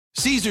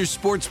Caesars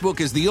Sportsbook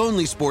is the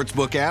only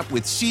sportsbook app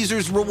with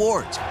Caesars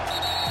Rewards.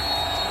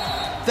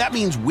 That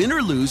means win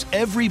or lose,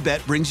 every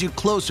bet brings you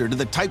closer to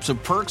the types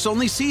of perks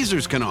only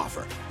Caesars can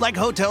offer. Like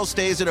hotel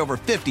stays at over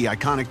 50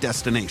 iconic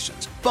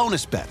destinations,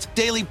 bonus bets,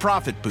 daily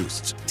profit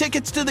boosts,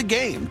 tickets to the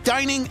game,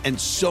 dining, and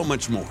so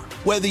much more.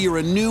 Whether you're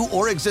a new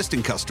or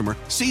existing customer,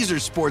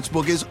 Caesars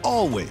Sportsbook is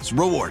always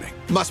rewarding.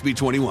 Must be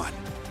 21.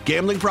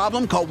 Gambling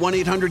problem? Call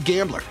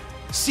 1-800-GAMBLER.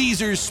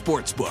 Caesars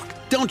Sportsbook.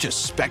 Don't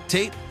just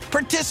spectate,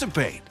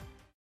 participate.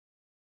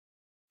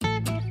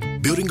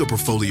 Building a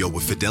portfolio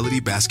with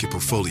Fidelity Basket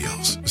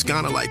Portfolios is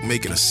kind of like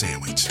making a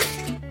sandwich.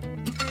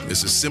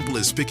 It's as simple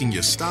as picking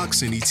your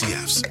stocks and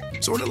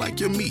ETFs, sort of like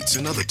your meats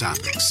and other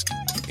toppings,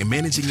 and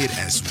managing it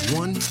as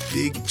one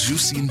big,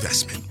 juicy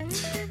investment.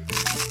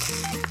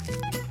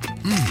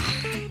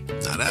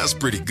 Now that's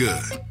pretty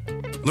good.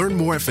 Learn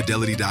more at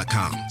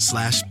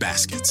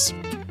fidelity.com/baskets.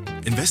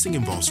 Investing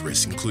involves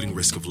risk, including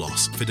risk of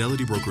loss.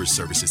 Fidelity Brokerage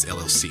Services,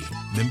 LLC.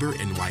 Member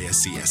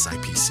NYSE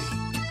SIPC.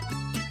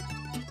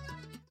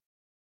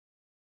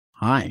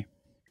 Hi.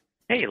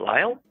 Hey,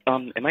 Lyle.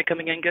 Am I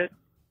coming in good?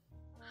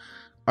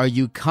 Are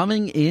you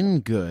coming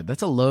in good?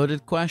 That's a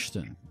loaded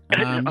question.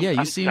 Yeah,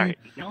 you seem sorry.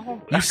 No.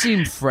 you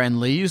seem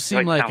friendly. You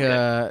seem like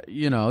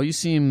you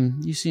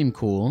seem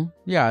cool.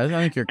 Yeah, I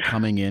think you're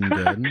coming in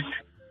good.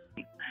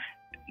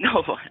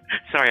 No,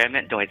 sorry, I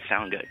meant do I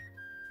sound good?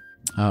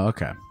 Oh,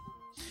 okay.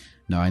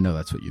 No, I know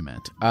that's what you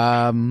meant.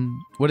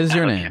 What is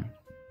your name?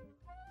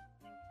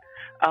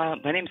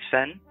 My name's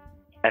Fen.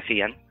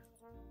 F-E-N.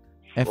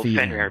 F-E-N. Well,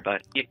 Fenrir,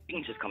 but you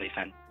can just call me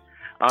Fen.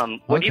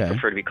 What do you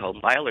prefer to be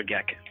called, Lyle or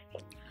Gek?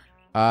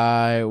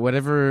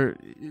 Whatever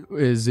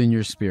is in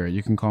your spirit.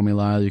 You can call me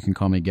Lyle. You can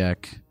call me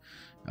Gek.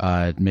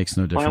 It makes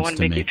no difference to me. Well, I want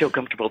to make you feel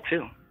comfortable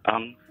too.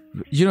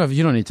 You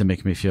don't need to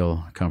make me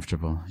feel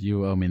comfortable.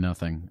 You owe me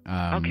nothing.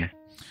 Okay.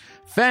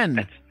 Fen.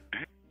 That's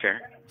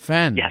fair.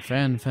 Fen. Yes.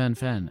 Fen.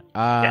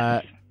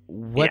 Yes.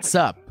 What's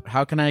up?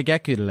 How can I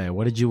get you today?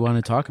 What did you want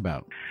to talk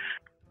about?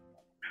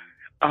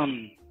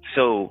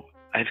 So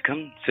I've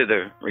come to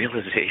the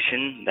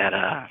realization that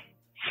I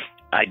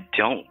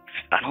don't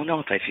know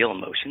if I feel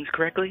emotions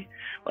correctly.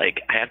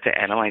 Like, I have to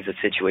analyze the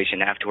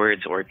situation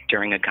afterwards or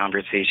during a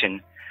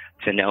conversation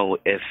to know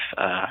if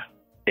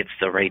it's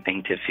the right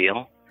thing to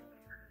feel.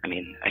 I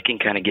mean, I can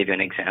kind of give you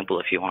an example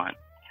if you want.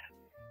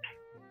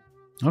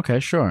 Okay,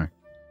 sure.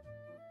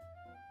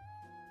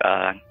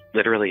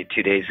 Literally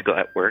 2 days ago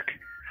at work,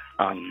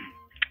 I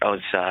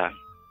was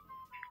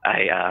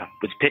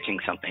pitching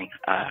something.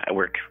 I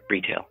work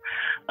retail,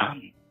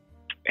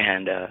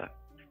 and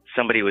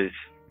somebody was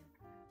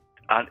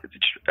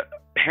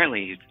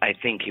apparently, I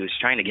think he was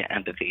trying to get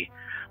empathy,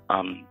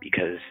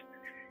 because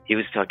he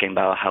was talking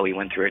about how he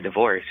went through a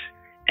divorce,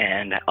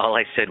 and all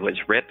I said was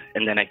 "rip,"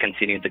 and then I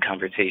continued the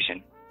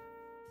conversation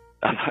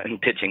and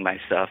pitching my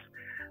stuff.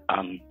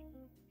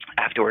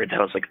 Afterwards,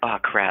 I was like, "Oh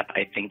crap!"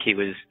 I think he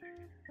was,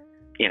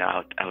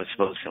 I was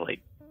supposed to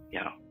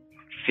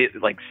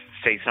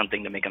say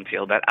something to make him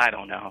feel bad. I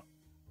don't know.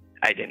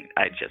 I didn't.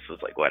 I just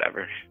was like,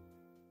 whatever.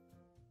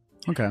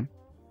 Okay.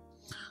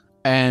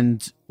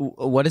 And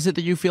what is it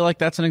that you feel like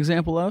that's an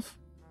example of?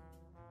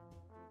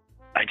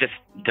 I just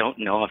don't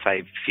know if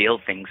I feel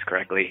things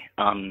correctly.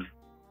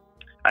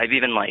 I've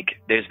even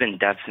there's been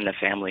deaths in the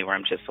family where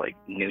I'm just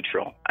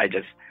neutral. I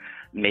don't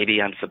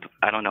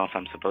know if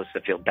I'm supposed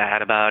to feel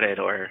bad about it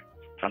or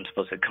if I'm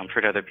supposed to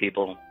comfort other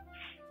people.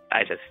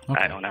 I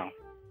don't know.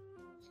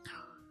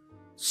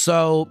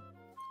 So,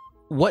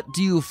 what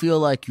do you feel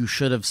like you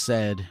should have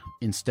said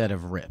instead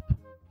of "rip"?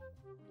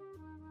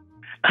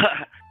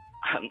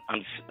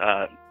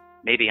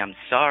 Maybe I'm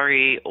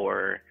sorry,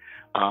 or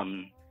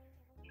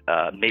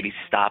maybe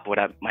stop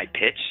my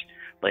pitch.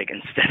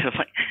 Instead of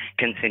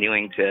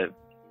continuing to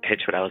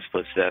pitch what I was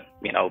supposed to,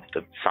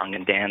 the song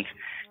and dance,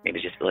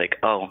 maybe just be like,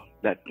 oh,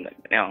 that,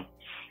 I don't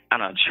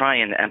know, try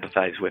and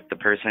empathize with the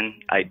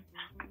person. I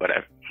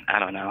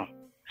don't know,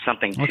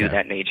 something to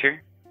that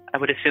nature, I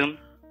would assume.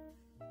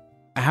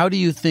 How do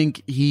you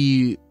think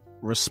he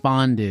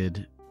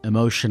responded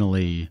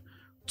emotionally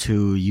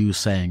to you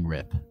saying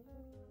 "rip"?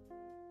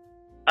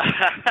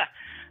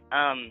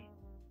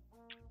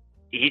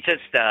 He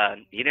just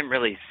he didn't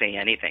really say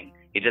anything.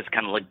 He just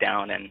kind of looked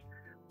down, and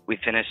we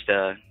finished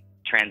a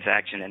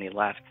transaction, and he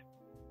left.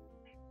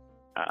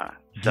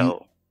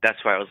 So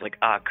that's why I was like,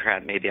 "Ah,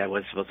 crap! Maybe I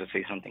was supposed to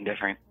say something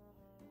different."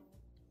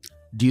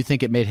 Do you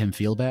think it made him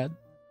feel bad?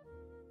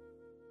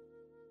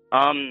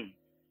 I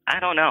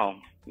don't know.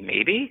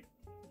 Maybe.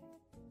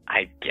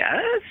 I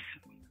guess.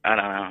 I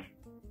don't know.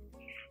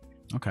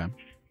 Okay.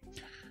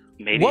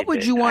 Maybe. What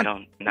would you want?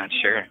 Not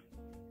sure.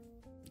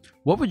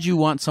 What would you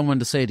want someone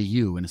to say to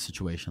you in a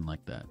situation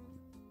like that?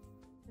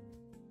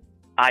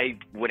 I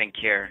wouldn't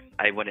care.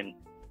 I wouldn't.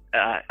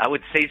 I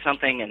would say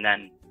something, and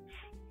then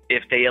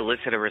if they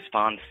elicit a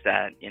response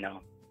that,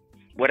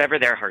 whatever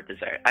their heart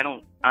desires.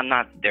 I'm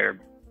not their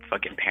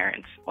fucking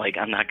parents.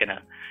 I'm not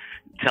gonna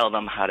tell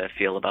them how to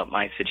feel about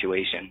my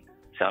situation.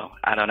 So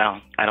I don't know.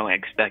 I don't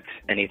expect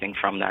anything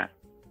from that.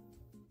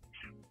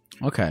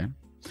 Okay.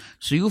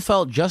 So you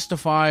felt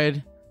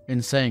justified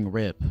in saying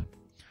rip,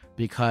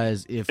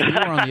 because if you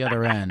were on the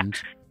other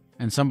end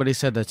and somebody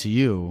said that to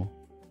you,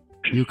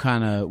 you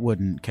kind of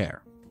wouldn't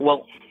care.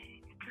 Well,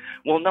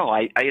 no,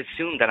 I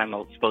assume that I'm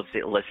supposed to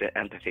elicit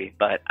empathy,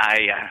 but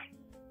I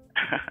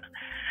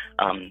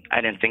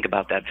didn't think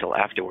about that till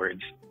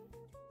afterwards.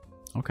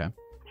 Okay.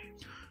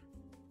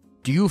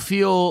 Do you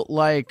feel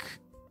like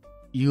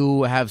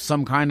you have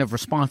some kind of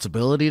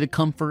responsibility to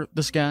comfort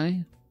this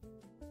guy?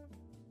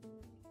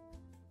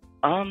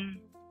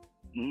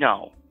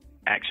 No,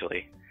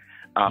 actually.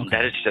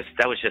 Okay.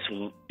 That was just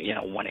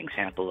one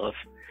example of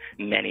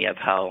many of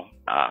how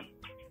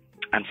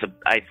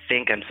I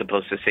think I'm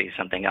supposed to say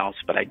something else,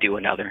 but I do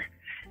another,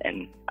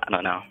 and I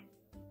don't know.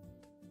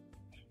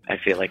 I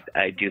feel like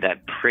I do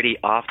that pretty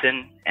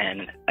often,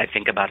 and I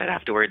think about it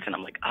afterwards, and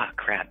I'm like,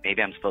 crap,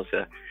 maybe I'm supposed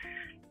to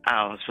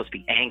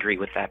be angry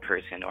with that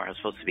person, or I was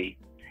supposed to be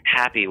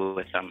happy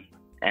with them,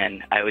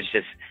 and I was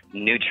just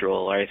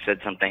neutral, or I said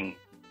something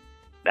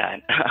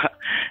that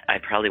I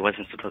probably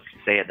wasn't supposed to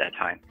say at that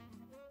time.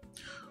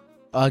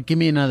 Give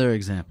me another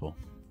example.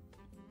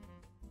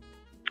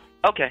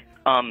 Okay.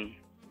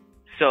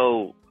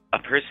 So a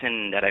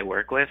person that I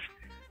work with,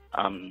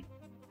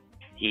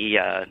 he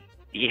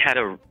had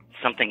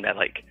something that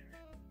like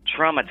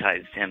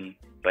traumatized him,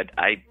 but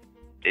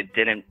it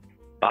didn't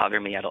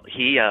bother me at all.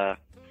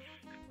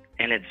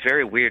 And it's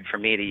very weird for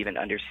me to even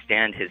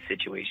understand his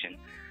situation.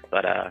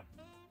 But a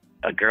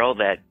girl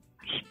that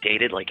he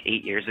dated like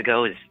 8 years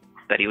ago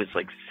that he was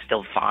like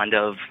still fond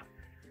of,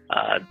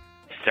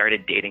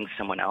 started dating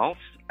someone else,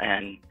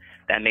 and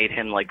that made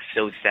him like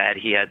so sad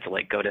he had to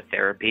like go to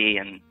therapy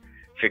and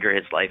figure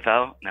his life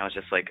out. And I was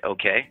just like,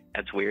 okay,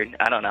 that's weird.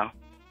 I don't know.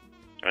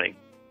 Like,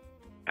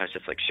 I was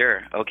just like,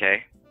 sure,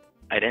 okay.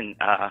 I didn't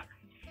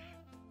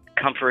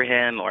comfort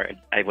him, or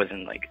I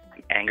wasn't like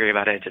angry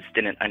about it. I just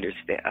didn't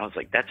understand. I was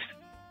like, that's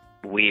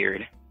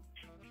weird.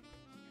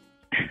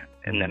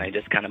 And then I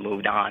just kind of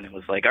moved on and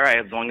was like, all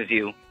right, as long as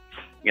you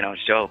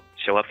show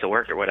up to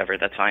work or whatever,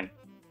 that's fine.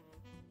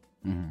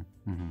 Mm-hmm.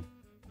 Mm-hmm.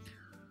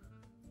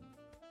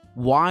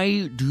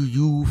 Why do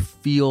you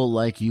feel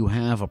like you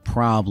have a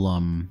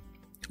problem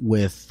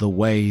with the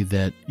way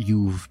that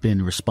you've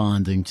been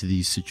responding to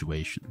these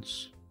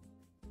situations?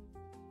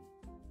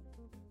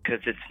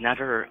 Because it's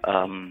never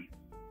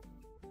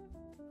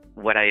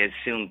what I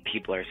assume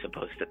people are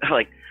supposed to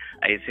like.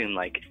 I assume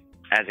like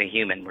as a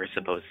human we're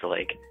supposed to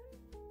like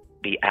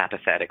be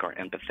apathetic or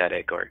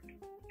empathetic or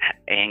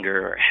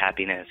anger or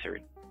happiness, or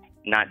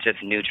not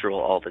just neutral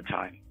all the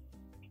time.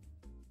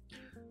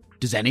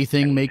 Does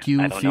anything make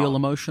you feel know.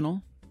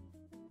 Emotional?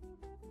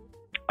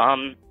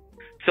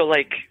 So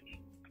like,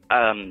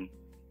 I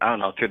don't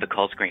know, through the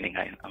call screening,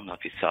 I don't know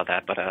if you saw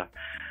that, but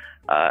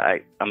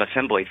I'm a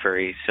femboy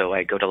furry, so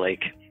I go to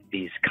like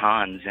these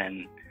cons,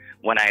 and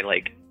when I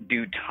like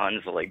do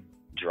tons of like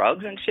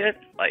drugs and shit,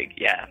 like,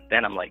 yeah,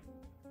 then I'm like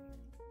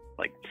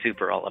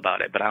super all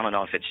about it. But I don't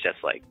know if it's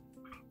just like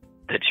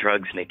the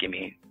drugs making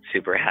me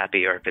super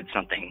happy, or if it's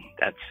something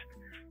that's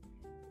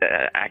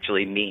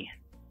actually me.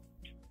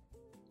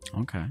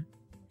 Okay.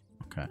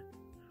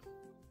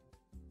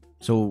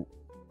 So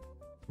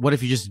what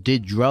if you just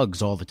did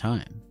drugs all the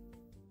time?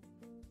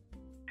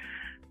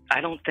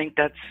 I don't think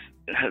that's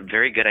a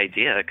very good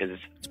idea, because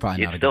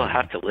you still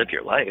have to live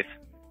your life.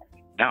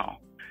 No.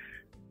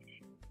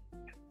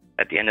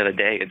 At the end of the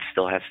day, it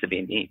still has to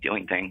be me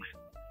doing things.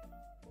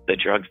 The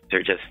drugs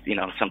are just,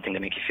 something to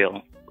make you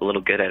feel a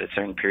little good at a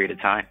certain period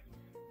of time.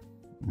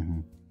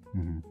 Mm-hmm.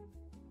 Mm-hmm.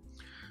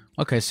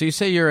 Okay, so you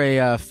say you're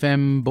a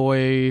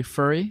femboy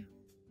furry?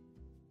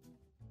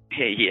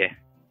 Yeah.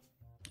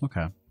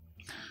 Okay.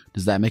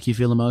 Does that make you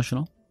feel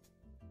emotional?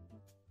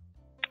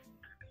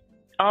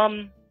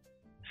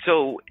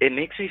 So it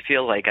makes me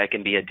feel like I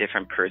can be a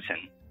different person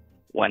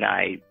when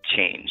I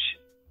change,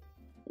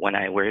 when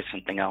I wear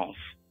something else.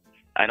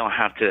 I don't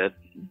have to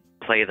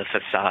play the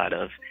facade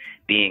of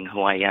being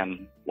who I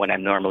am when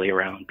I'm normally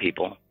around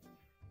people.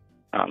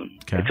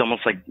 Okay. It's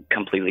almost like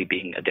completely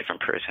being a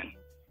different person.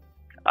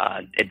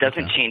 It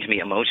doesn't change me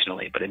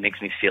emotionally, but it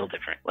makes me feel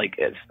different. Like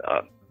as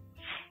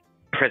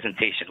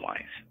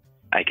presentation-wise,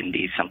 I can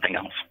be something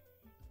else.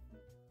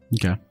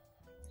 Okay.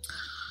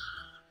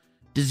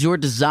 Does your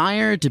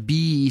desire to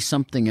be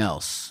something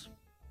else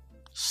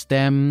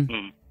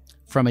stem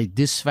from a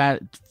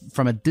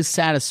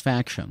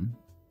dissatisfaction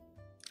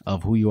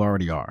of who you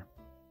already are?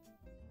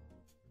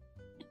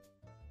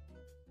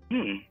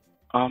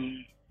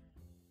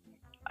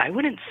 I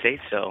wouldn't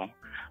say so.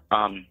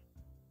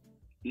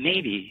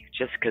 Maybe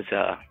just because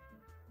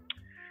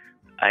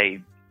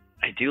I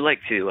do like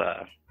to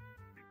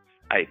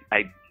I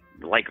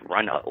like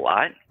run a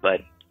lot,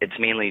 but it's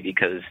mainly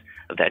because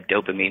of that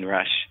dopamine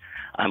rush.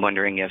 I'm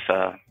wondering if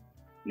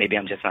maybe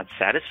I'm just not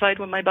satisfied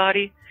with my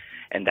body,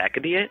 and that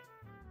could be it.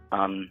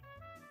 And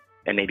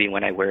maybe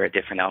when I wear a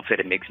different outfit,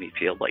 it makes me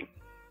feel like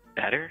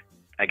better.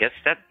 I guess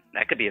that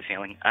could be a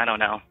feeling. I don't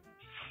know.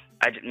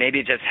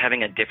 Maybe just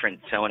having a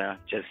different persona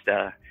just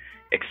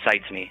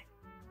excites me,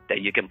 that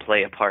you can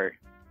play a part.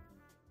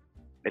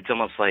 It's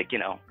almost like,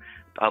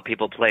 how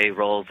people play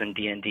roles in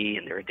D&D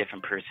and they're a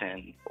different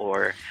person,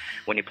 or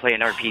when you play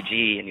an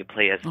RPG and you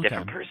play as a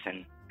different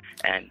person,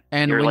 and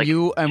you're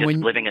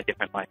living a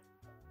different life.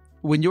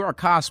 When you are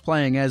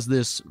cosplaying as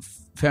this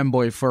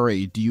femboy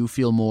furry, do you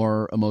feel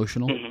more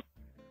emotional? Mm-hmm.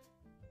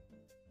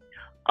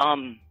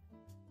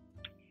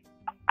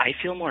 I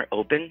feel more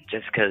open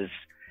just because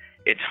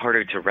it's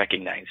harder to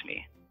recognize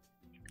me.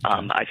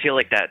 I feel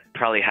like that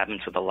probably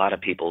happens with a lot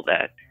of people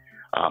that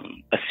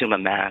assume a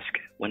mask.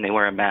 When they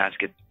wear a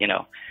mask,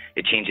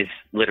 it changes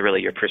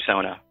literally your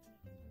persona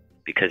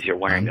because you're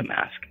wearing a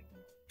mask.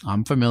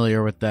 I'm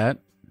familiar with that.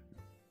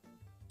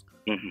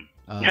 Mm-hmm.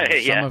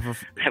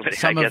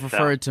 Some have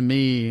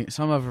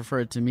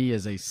referred to me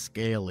as a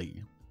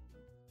scaly.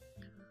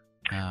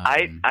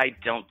 I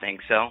don't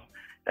think so.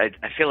 I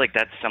feel like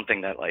that's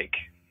something that like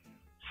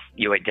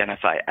you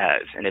identify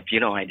as, and if you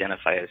don't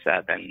identify as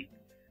that, then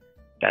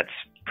that's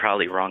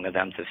probably wrong of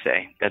them to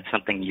say. That's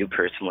something you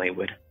personally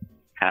would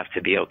have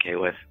to be okay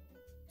with.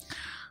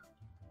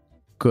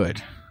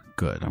 Good.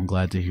 I'm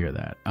glad to hear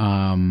that.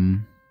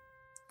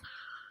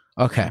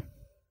 Okay.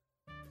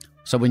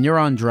 So when you're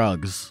on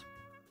drugs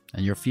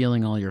and you're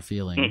feeling all your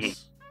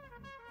feelings,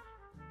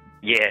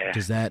 yeah,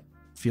 does that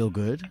feel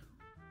good?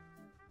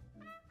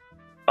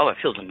 Oh, it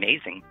feels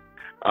amazing.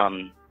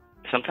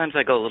 Sometimes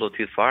I go a little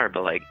too far,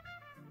 but like,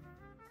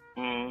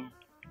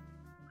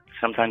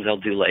 sometimes I'll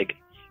do like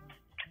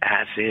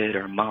acid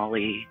or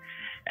Molly,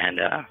 and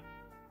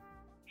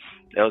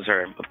those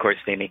are, of course,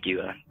 they make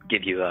you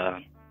give you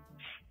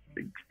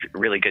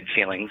really good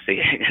feelings.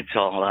 It's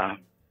all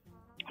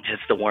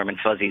just the warm and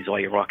fuzzies while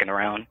you're walking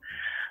around.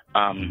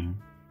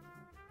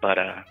 But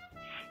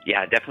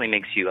yeah, it definitely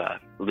makes you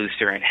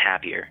looser and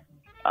happier,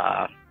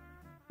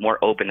 more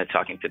open to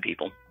talking to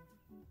people.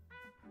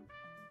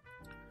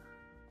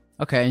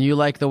 Okay, and you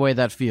like the way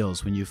that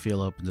feels when you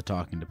feel open to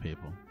talking to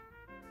people?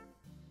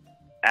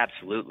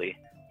 Absolutely.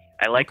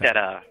 I like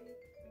that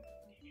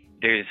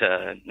there's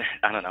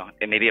I don't know,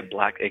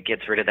 it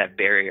gets rid of that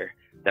barrier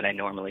that I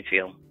normally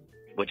feel,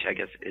 which I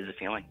guess is a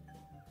feeling.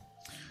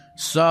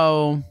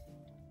 So,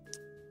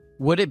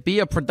 would it be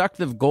a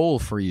productive goal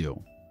for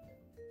you?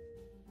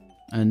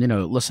 And,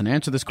 listen,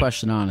 answer this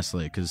question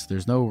honestly, because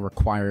there's no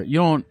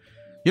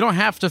you don't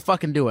have to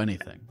fucking do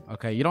anything,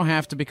 okay? You don't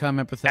have to become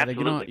empathetic.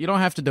 Absolutely. You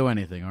don't have to do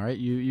anything, all right?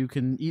 You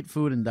can eat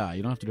food and die.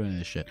 You don't have to do any of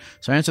this shit.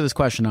 So answer this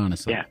question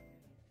honestly.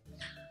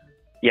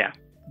 Yeah.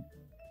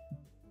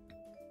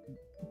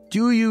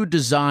 Do you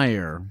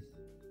desire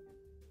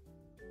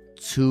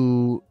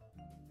to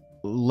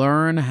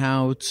learn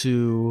how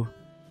to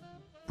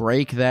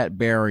break that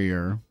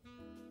barrier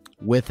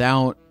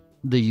without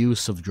the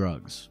use of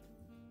drugs?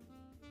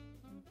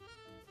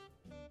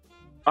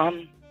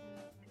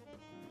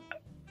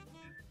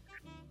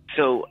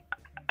 So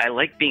I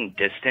like being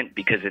distant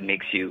because it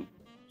makes you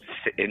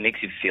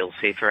feel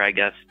safer, I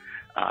guess.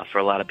 For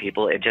a lot of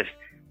people, it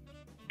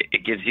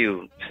gives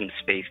you some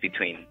space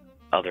between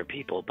other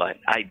people. But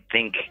I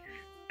think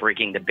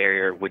breaking the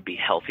barrier would be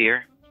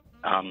healthier.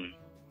 I'm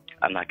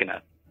not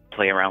gonna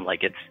play around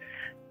like it's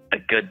a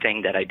good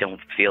thing that I don't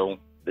feel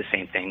the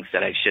same things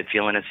that I should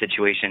feel in a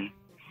situation.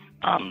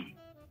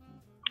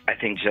 I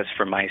think just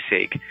for my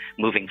sake,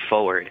 moving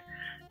forward,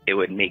 it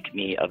would make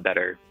me a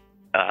better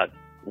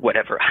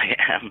whatever I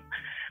am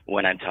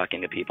when I'm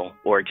talking to people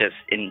or just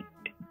in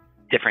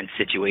different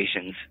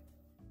situations.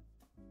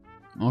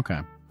 Okay.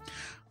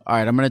 All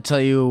right, I'm going to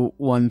tell you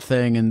one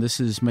thing, and this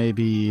is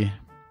maybe,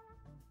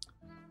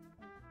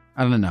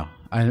 I don't know.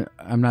 I'm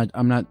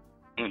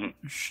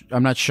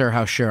not sure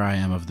how sure I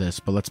am of this,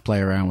 but let's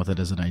play around with it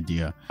as an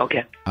idea.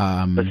 Okay.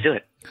 Let's do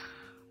it.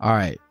 All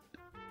right.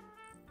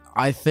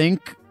 I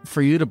think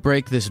for you to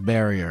break this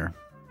barrier,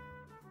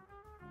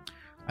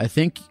 I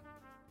think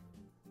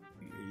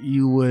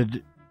you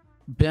would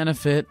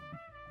benefit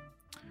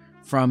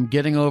from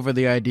getting over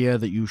the idea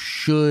that you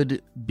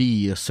should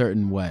be a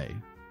certain way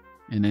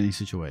in any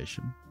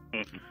situation.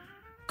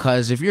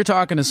 Because if you're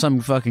talking to some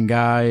fucking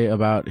guy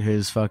about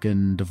his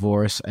fucking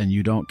divorce and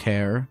you don't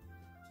care,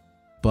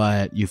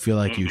 but you feel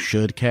like you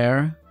should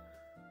care,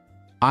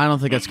 I don't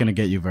think that's going to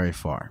get you very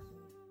far.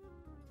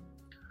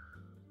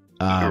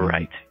 You're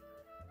right.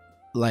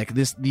 Like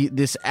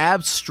this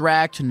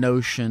abstract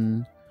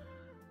notion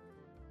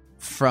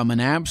from an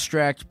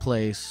abstract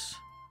place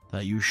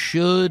that you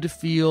should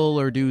feel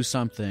or do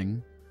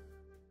something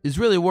is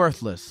really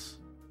worthless,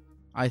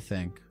 I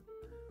think.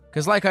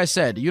 Because like I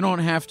said, you don't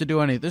have to do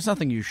anything. There's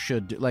nothing you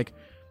should do. Like,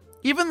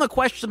 even the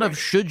question of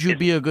should you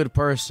be a good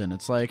person,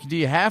 it's like, do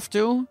you have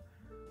to?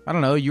 I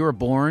don't know. You were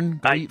born,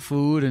 go eat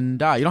food, and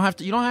die. You don't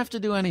have to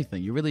do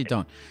anything. You really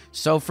don't.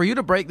 So for you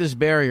to break this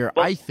barrier,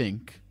 I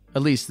think,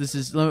 at least this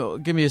is,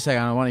 give me a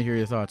second. I want to hear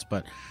your thoughts,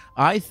 but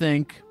I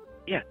think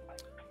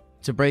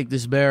to break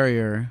this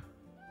barrier,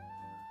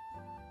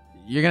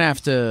 you're going to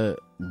have to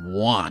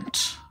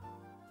want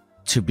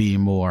to be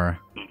more,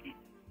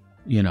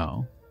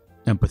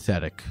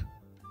 empathetic.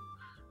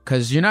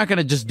 Because you're not going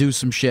to just do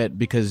some shit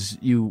because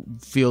you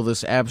feel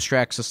this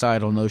abstract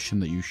societal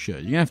notion that you should.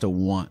 You're going to have to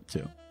want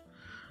to.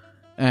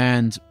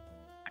 And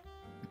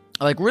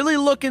Like, really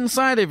look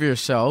inside of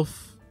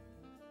yourself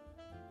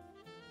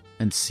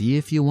and see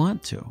if you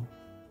want to.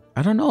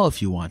 I don't know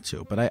if you want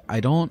to, but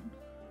I don't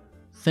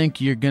think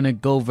you're going to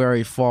go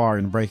very far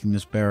in breaking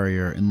this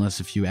barrier unless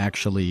if you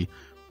actually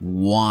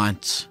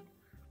want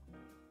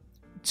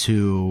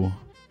to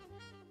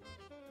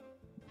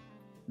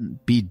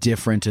be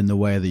different in the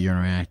way that you're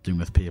interacting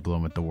with people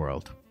and with the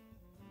world.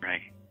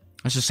 Right.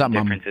 That's just something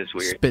I'm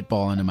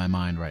spitballing in my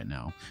mind right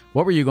now.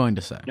 What were you going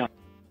to say? No.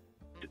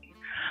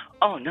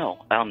 Oh,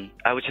 no.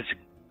 I was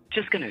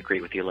just going to agree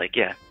with you. Like,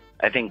 yeah,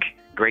 I think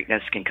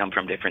greatness can come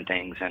from different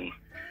things, and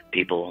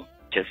people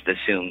just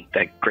assume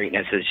that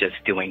greatness is just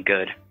doing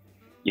good.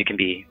 You can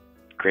be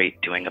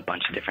great doing a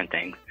bunch of different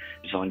things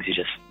as long as you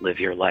just live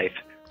your life,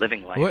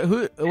 living life.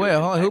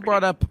 Who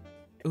brought up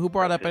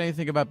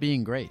anything about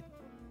being great?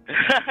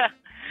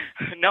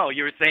 No,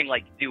 you were saying,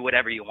 like, do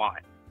whatever you want.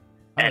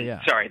 And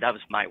yeah. Sorry, that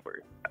was my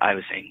word. I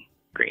was saying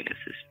greatness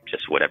is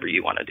just whatever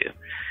you want to do.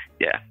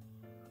 Yeah.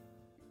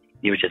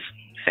 You were just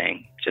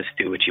saying, just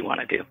do what you want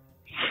to do.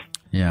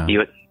 Yeah.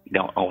 You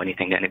don't owe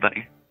anything to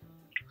anybody.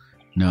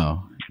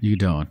 No, you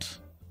don't.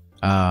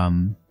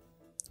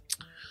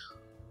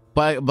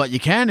 But you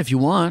can if you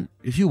want.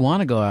 If you want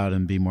to go out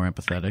and be more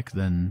empathetic,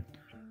 then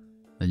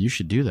you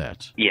should do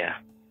that. Yeah.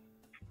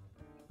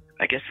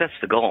 I guess that's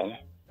the goal.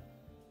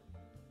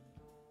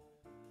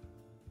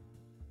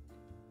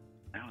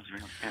 That was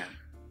real bad.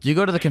 Do you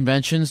go to the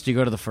conventions? Do you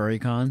go to the furry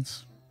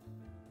cons?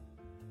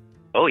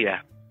 Oh, yeah.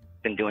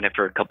 Been doing it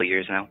for a couple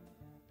years now.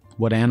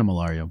 What animal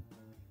are you?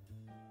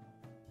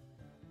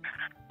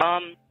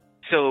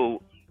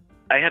 So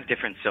I have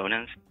different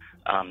sonas.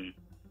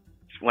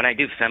 When I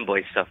do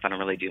femboy stuff, I don't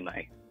really do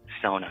my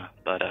sona,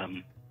 but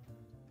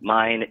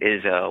mine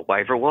is a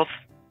wyver wolf.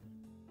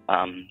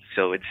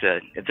 So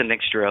it's a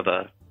mixture of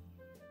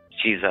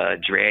she's a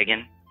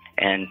dragon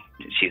and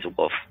she's a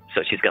wolf.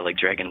 So she's got like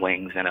dragon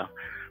wings and a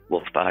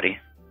wolf body.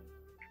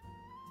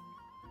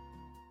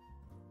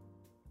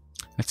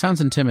 It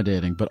sounds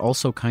intimidating, but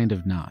also kind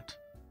of not.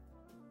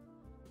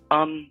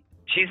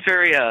 She's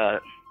very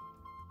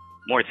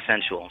more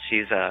sensual.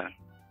 She's not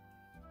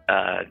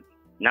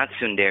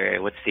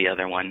tsundere. What's the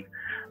other one?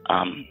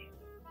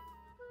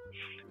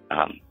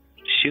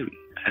 Shoot,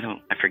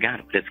 I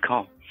forgot what it's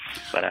called.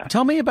 But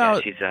tell me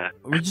about. Yeah,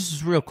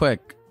 just real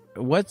quick.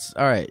 What's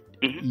all right?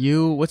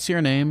 Mm-hmm. What's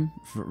your name?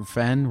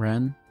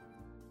 Ren?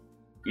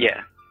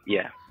 Yeah.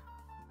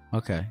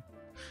 Okay.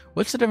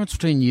 What's the difference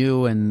between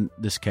you and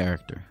this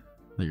character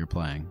that you're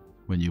playing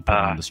when you put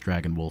on this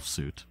dragon wolf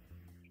suit?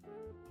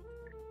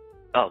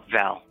 Oh,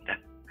 Val.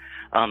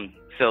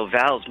 So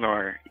Val's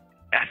more.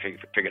 I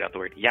figured out the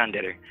word.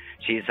 Yandere.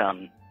 She's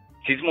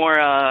more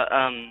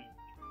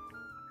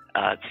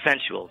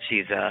sensual.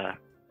 She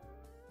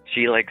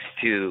likes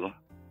to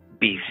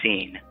be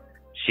seen.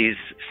 She's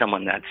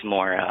someone that's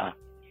more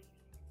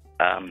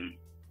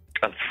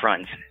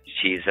upfront.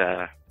 She's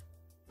I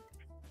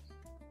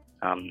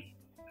don't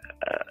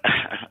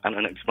know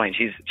how to explain.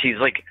 She's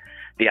like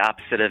the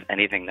opposite of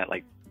anything that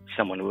like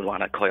someone would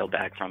want to coil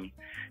back from.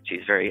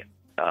 She's very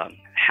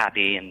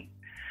happy and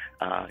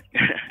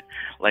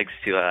likes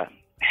to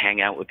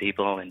hang out with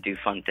people and do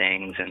fun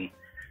things, and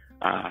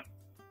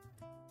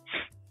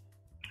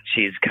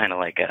she's kind of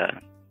like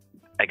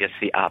I guess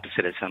the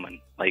opposite of someone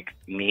like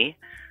me.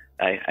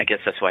 I guess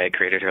that's why I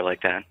created her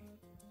like that.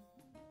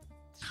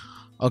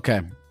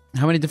 Okay.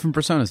 How many different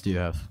personas do you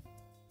have?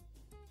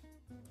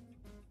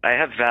 I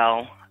have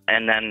Val,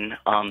 and then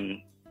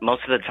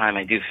most of the time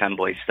I do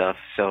femboy stuff,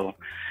 so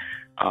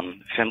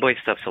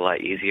femboy stuff's a lot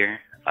easier.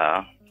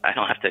 I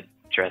don't have to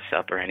dress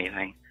up or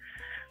anything.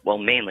 Well,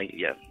 mainly,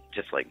 yeah,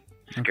 just like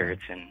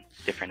skirts and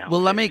different outfits.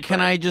 Well,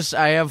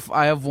 I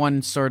have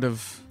one sort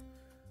of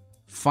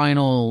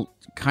final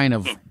kind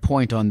of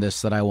point on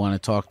this that I want to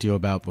talk to you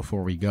about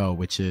before we go,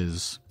 which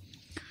is,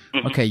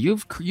 okay,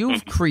 you've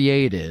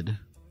created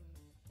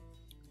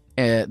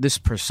this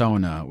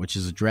persona, which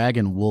is a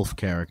dragon wolf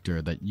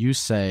character that you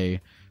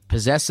say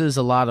possesses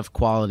a lot of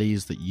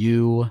qualities that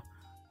you,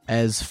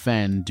 as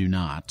Fen, do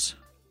not.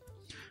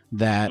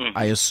 That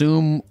I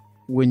assume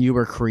when you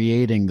were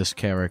creating this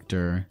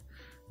character,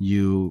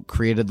 you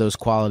created those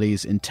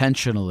qualities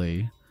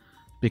intentionally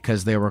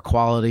because they were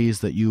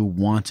qualities that you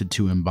wanted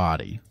to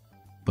embody,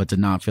 but did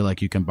not feel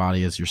like you can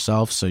embody as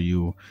yourself, so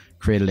you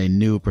created a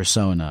new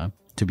persona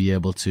to be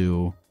able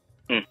to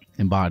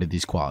embody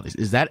these qualities.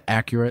 Is that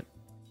accurate?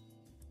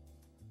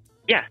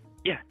 Yeah.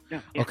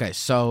 Okay,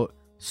 so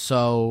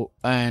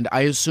and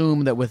I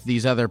assume that with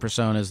these other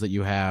personas that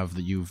you have,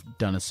 that you've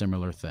done a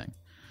similar thing.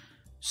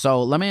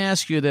 So let me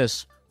ask you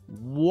this.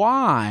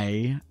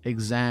 Why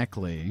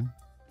exactly?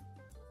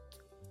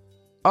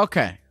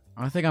 Okay,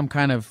 I think I'm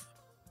kind of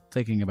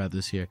thinking about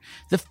this here.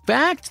 The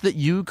fact that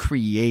you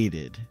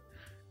created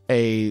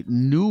a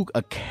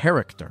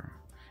character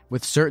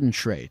with certain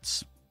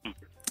traits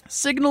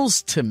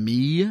signals to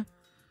me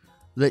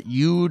that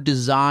you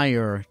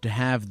desire to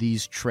have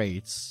these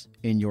traits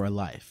in your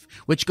life,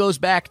 which goes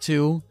back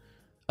to,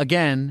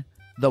 again,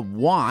 the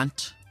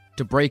want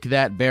to break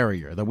that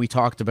barrier that we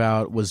talked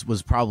about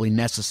was probably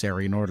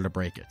necessary in order to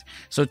break it.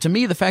 So to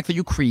me, the fact that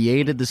you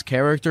created this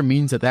character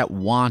means that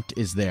want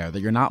is there,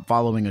 that you're not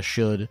following a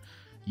should.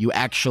 You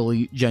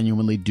actually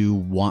genuinely do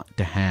want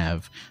to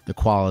have the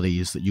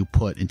qualities that you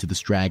put into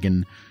this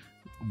dragon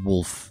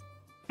wolf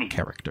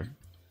character.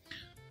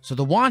 So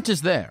the want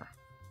is there.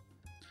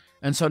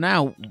 And so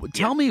now,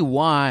 tell me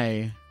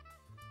why...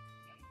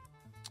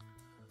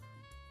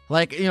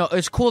 Like, you know,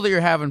 it's cool that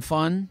you're having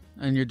fun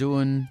and you're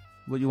doing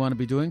what you want to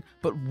be doing,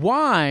 but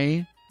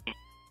why,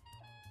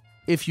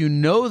 if you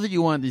know that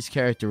you want these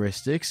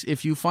characteristics,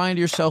 if you find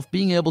yourself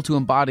being able to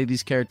embody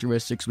these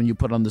characteristics when you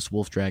put on this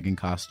wolf dragon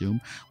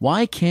costume,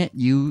 why can't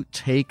you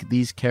take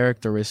these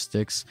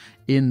characteristics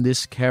in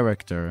this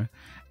character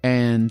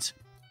and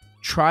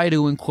try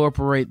to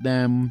incorporate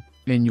them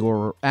in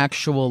your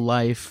actual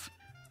life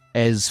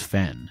as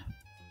Fen?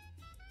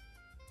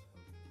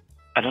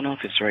 I don't know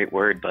if it's the right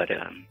word, but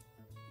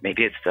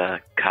maybe it's the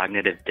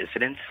cognitive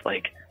dissonance.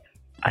 Like,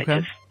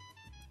 Okay.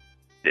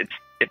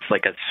 It's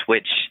like a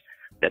switch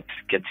that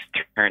gets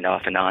turned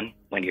off and on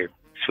when you're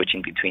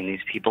switching between these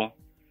people,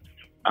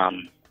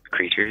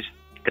 creatures,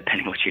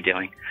 depending what you're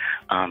doing.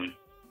 I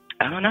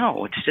don't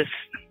know. It's just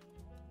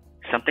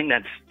something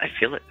I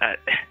feel it.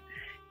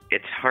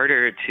 It's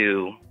harder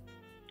to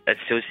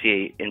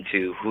associate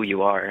into who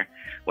you are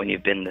when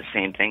you've been the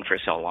same thing for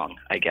so long,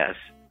 I guess,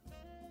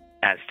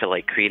 as to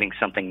like creating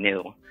something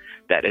new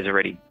that is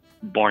already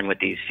born with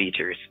these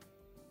features.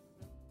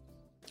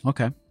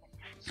 Okay.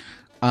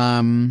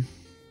 I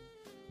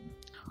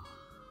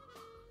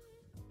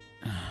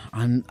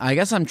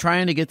guess I'm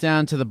trying to get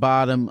down to the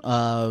bottom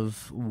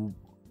of,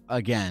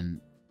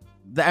 again,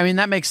 I mean,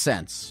 that makes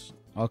sense.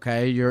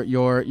 Okay.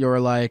 You're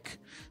like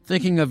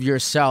thinking of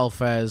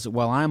yourself as,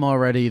 well, I'm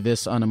already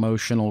this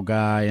unemotional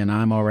guy and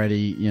I'm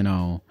already, you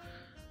know,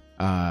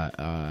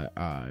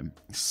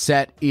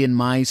 set in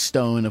my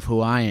stone of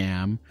who I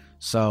am.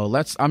 So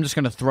I'm just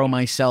going to throw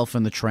myself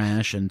in the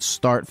trash and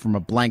start from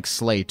a blank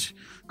slate,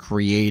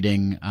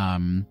 creating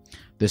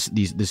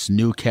this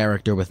new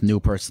character with new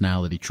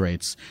personality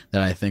traits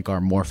that I think are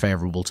more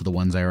favorable to the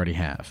ones I already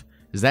have.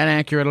 Is that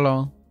accurate at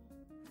all?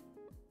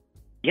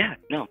 Yeah,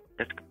 no,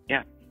 that's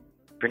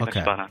pretty much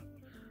spot on.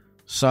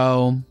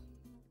 So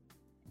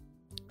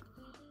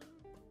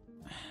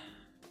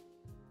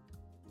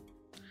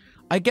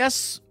I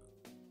guess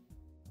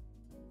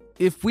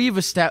if we've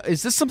established,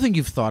 is this something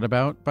you've thought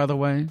about, by the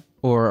way?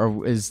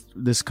 Or is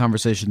this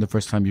conversation the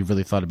first time you've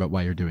really thought about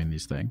why you're doing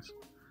these things?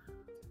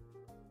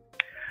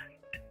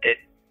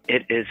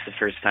 It is the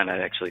first time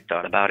I've actually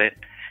thought about it.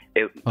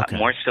 Okay.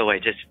 More so,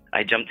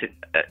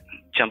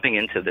 jumping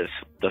into the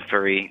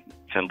furry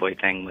femboy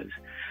thing was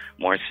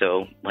more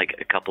so like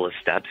a couple of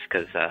steps,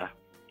 because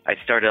I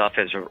started off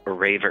as a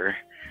raver,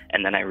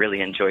 and then I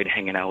really enjoyed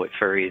hanging out with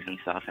furries and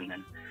stuff, and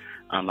then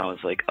I was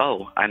like,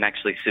 oh, I'm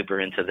actually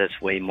super into this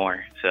way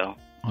more. So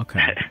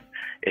okay.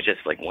 It's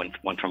just like one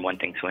from one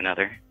thing to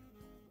another.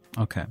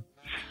 Okay.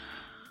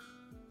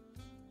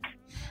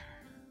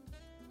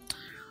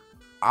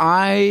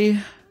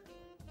 I'm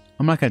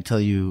not going to tell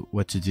you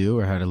what to do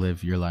or how to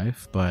live your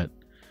life, but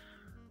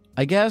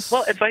I guess...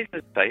 Well, advice is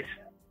advice.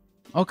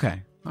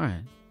 Okay. All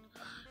right.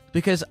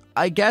 Because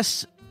I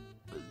guess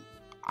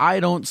I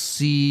don't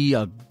see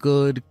a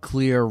good,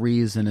 clear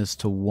reason as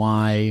to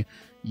why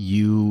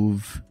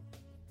you've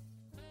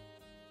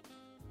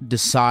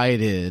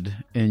decided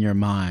in your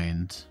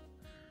mind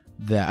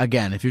that,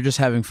 again, if you're just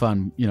having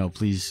fun, you know,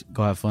 please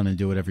go have fun and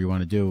do whatever you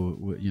want to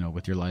do, you know,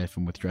 with your life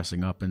and with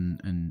dressing up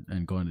and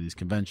going to these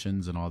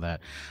conventions and all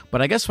that.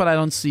 But I guess what I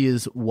don't see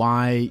is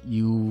why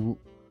you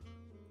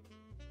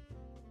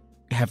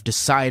have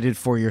decided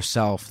for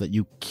yourself that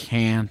you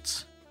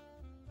can't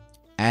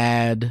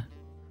add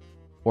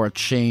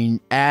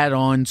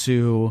on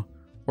to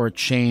or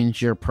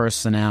change your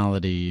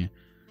personality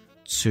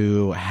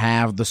to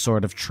have the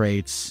sort of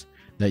traits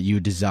that you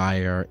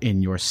desire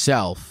in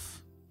yourself,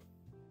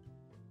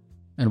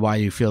 and why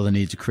you feel the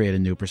need to create a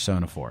new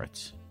persona for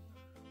it.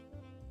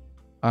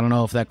 I don't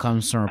know if that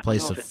comes from a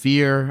place of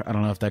fear. I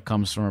don't know if that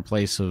comes from a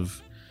place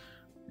of,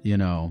 you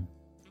know,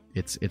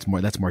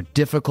 that's more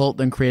difficult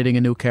than creating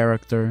a new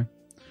character.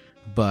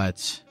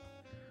 But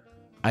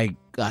I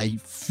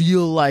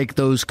feel like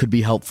those could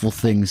be helpful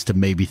things to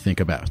maybe think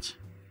about.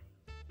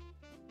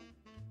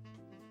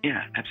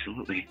 Yeah,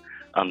 absolutely.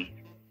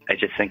 I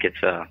just think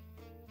it's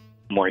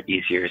more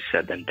easier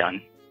said than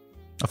done.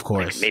 Of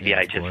course. Like maybe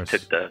I just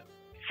took the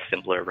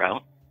simpler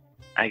route,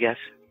 I guess.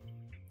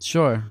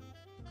 Sure.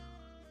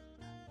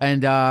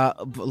 And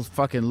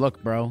fucking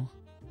look, bro.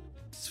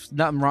 There's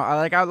nothing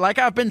wrong. Like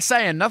I've been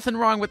saying, nothing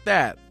wrong with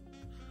that.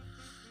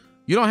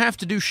 You don't have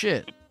to do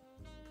shit.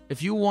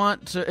 If you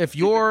want to, if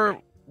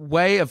your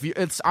way of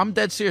I'm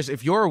dead serious.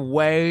 If your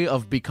way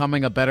of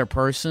becoming a better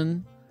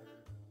person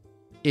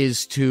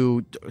is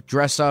to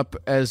dress up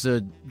as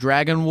a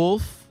dragon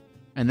wolf,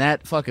 and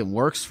that fucking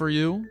works for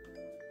you,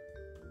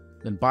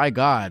 then by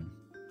God,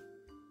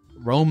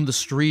 roam the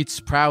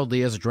streets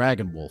proudly as a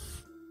dragon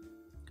wolf.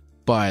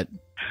 But,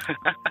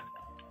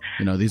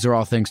 you know, these are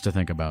all things to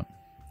think about.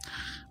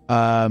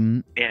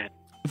 Yeah.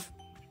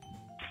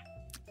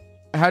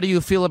 How do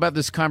you feel about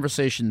this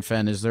conversation,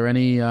 Fen? Is there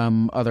any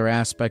other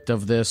aspect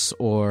of this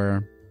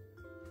or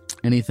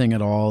anything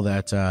at all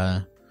that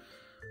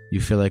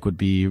you feel like would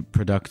be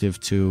productive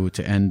to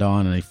end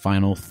on? Any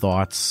final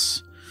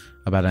thoughts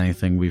about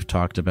anything we've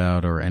talked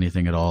about or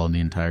anything at all in the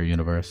entire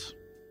universe?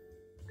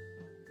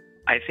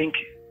 I think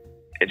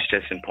it's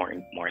just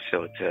important more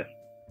so to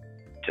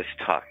just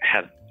talk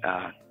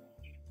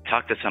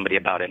to somebody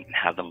about it and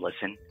have them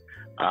listen.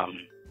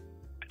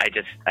 I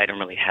don't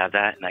really have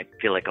that, and I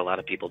feel like a lot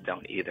of people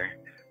don't either.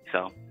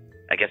 So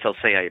I guess I'll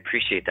say I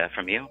appreciate that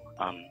from you,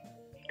 and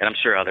I'm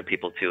sure other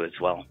people too as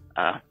well.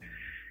 I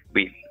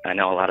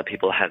know a lot of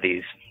people have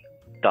these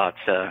thoughts,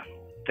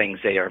 things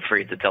they are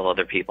afraid to tell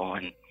other people,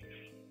 and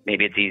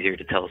maybe it's easier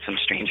to tell some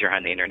stranger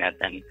on the internet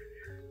than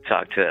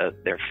talk to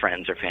their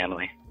friends or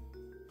family.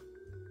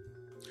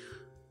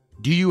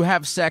 Do you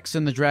have sex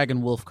in the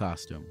Dragon Wolf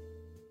costume?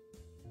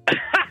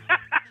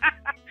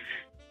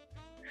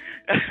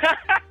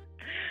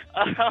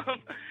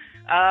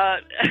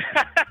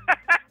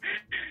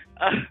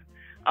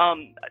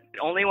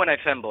 Only when I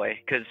femboy,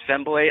 because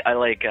femboy, I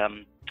like,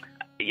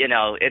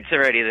 it's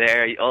already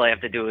there. All I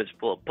have to do is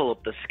pull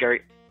up the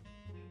skirt,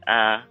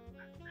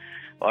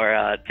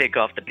 or take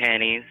off the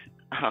panties.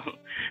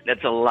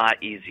 That's a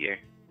lot easier.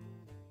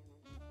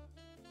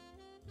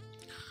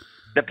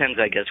 Depends,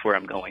 I guess, where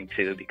I'm going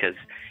to, because,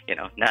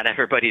 not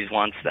everybody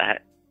wants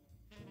that.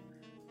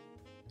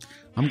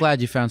 I'm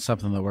glad you found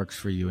something that works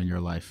for you in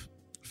your life,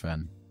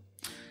 Fen.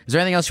 Is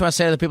there anything else you want to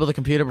say to the people at the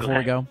computer before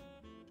we go?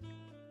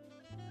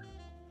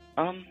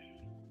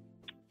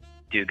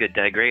 Do good,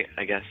 die great,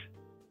 I guess.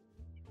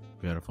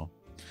 Beautiful.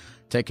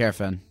 Take care,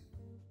 Fen.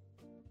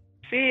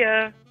 See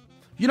ya.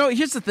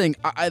 Here's the thing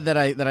that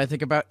I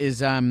think about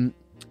is I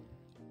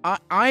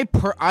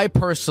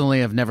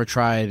personally have never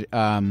tried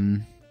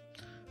having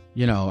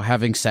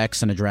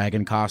sex in a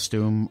dragon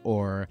costume,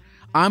 or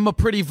I'm a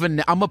pretty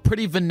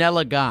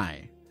vanilla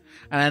guy,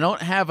 and I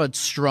don't have a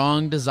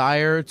strong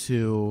desire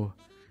to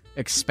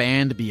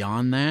expand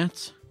beyond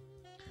that.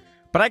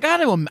 But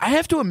I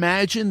have to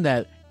imagine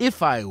that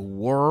if I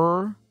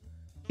were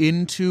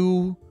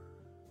into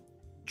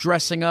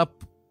dressing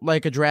up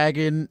like a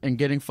dragon and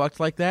getting fucked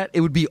like that,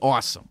 it would be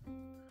awesome.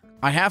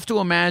 I have to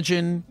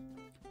imagine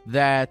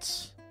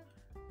that,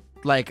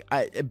 like,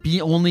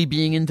 only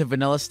being into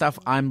vanilla stuff,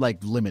 I'm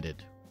like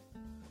limited,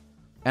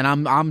 and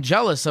I'm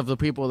jealous of the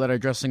people that are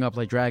dressing up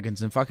like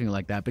dragons and fucking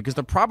like that, because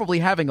they're probably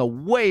having a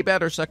way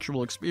better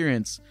sexual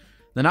experience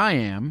than I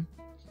am,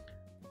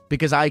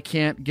 because I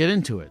can't get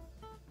into it,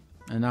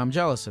 and I'm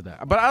jealous of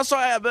that. But also,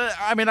 I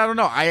don't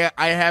know. I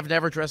have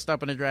never dressed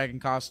up in a dragon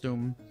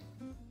costume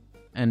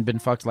and been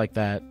fucked like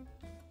that,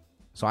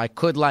 so I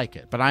could like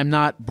it, but I'm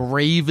not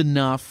brave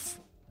enough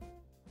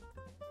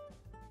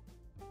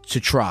to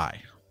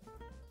try.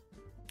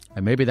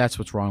 And maybe that's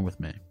what's wrong with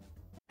me.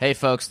 Hey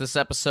folks, this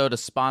episode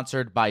is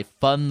sponsored by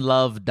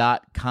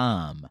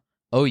funlove.com.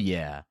 Oh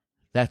yeah,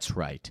 that's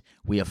right.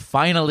 We have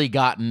finally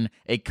gotten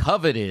a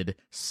coveted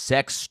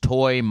sex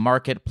toy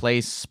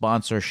marketplace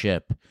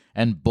sponsorship.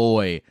 And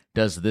boy,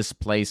 does this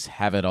place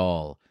have it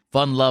all.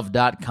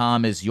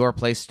 Funlove.com is your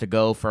place to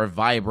go for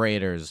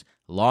vibrators,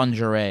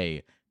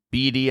 lingerie,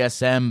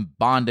 BDSM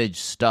bondage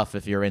stuff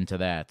if you're into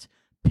that,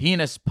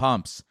 penis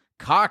pumps,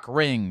 cock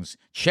rings,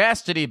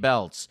 chastity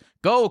belts.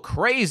 Go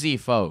crazy,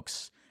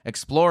 folks.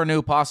 Explore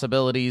new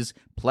possibilities,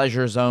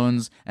 pleasure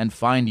zones, and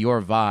find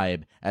your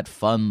vibe at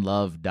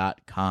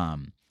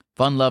funlove.com.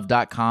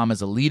 Funlove.com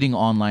is a leading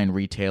online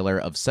retailer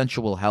of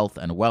sensual health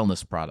and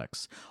wellness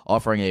products,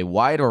 offering a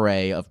wide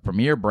array of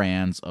premier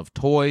brands of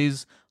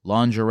toys,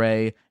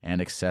 lingerie,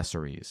 and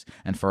accessories.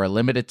 And for a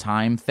limited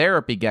time,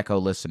 Therapy Gecko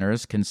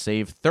listeners can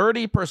save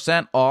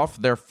 30% off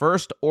their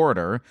first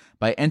order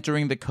by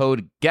entering the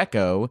code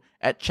GECKO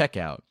at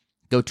checkout.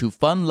 Go to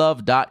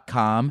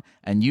funlove.com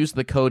and use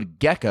the code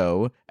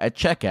GECKO at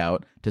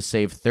checkout to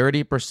save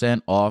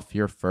 30% off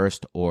your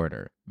first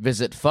order.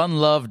 Visit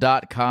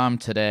funlove.com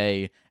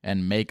today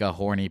and make a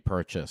horny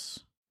purchase.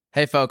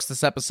 Hey folks,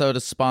 this episode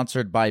is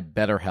sponsored by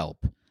BetterHelp.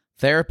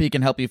 Therapy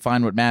can help you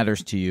find what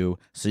matters to you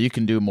so you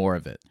can do more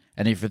of it.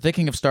 And if you're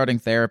thinking of starting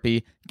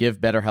therapy, give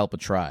BetterHelp a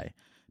try.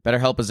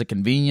 BetterHelp is a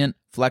convenient,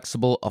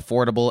 flexible,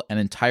 affordable, and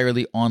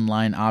entirely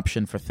online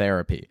option for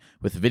therapy,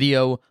 with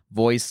video,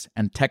 voice,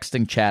 and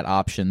texting chat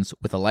options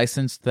with a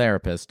licensed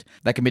therapist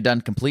that can be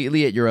done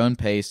completely at your own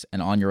pace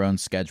and on your own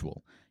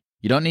schedule.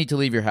 You don't need to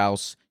leave your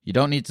house. You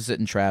don't need to sit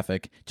in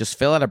traffic. Just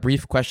fill out a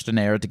brief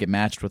questionnaire to get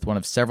matched with one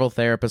of several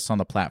therapists on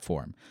the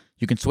platform.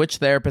 You can switch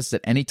therapists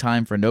at any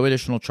time for no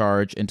additional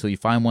charge until you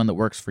find one that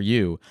works for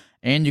you,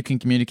 and you can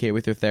communicate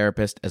with your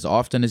therapist as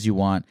often as you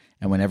want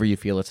and whenever you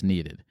feel it's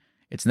needed.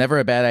 It's never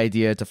a bad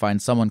idea to find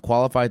someone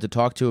qualified to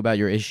talk to about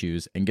your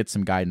issues and get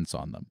some guidance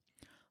on them.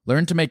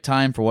 Learn to make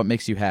time for what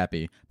makes you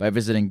happy by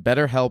visiting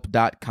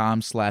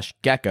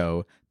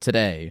betterhelp.com/gecko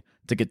today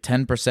to get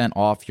 10%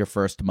 off your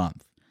first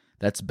month.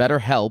 That's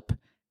BetterHelp,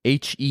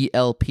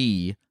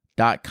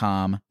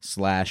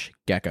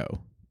 HELP.com/gecko.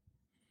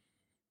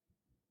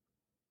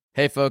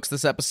 Hey folks,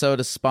 this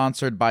episode is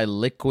sponsored by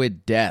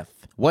Liquid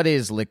Death. What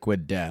is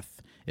Liquid Death?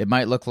 It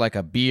might look like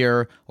a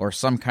beer or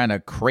some kind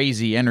of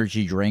crazy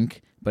energy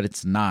drink, but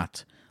it's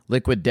not.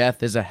 Liquid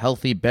Death is a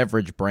healthy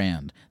beverage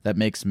brand that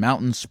makes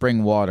mountain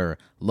spring water,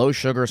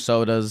 low-sugar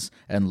sodas,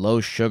 and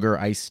low-sugar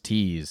iced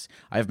teas.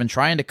 I've been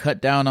trying to cut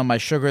down on my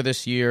sugar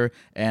this year,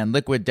 and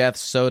Liquid Death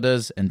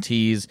sodas and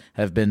teas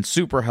have been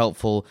super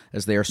helpful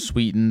as they are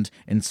sweetened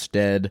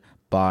instead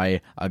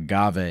by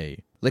agave.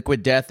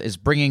 Liquid Death is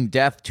bringing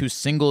death to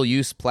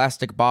single-use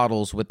plastic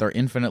bottles with their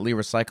infinitely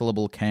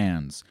recyclable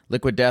cans.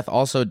 Liquid Death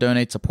also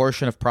donates a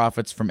portion of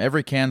profits from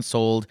every can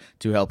sold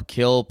to help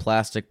kill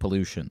plastic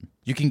pollution.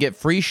 You can get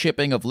free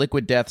shipping of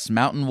Liquid Death's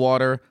mountain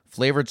water,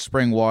 flavored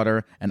spring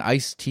water, and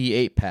iced tea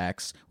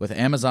 8-packs with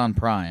Amazon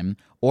Prime,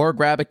 or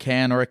grab a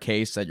can or a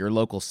case at your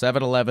local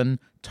 7-Eleven,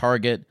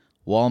 Target,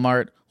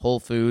 Walmart, Whole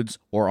Foods,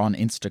 or on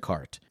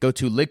Instacart. Go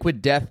to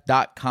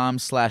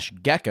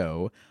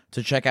liquiddeath.com/gecko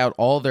to check out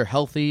all their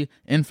healthy,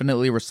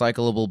 infinitely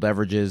recyclable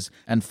beverages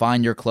and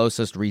find your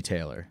closest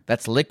retailer.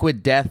 That's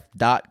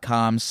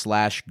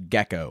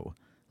liquiddeath.com/gecko.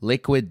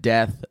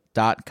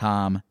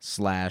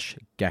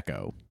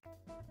 liquiddeath.com/gecko.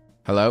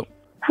 Hello?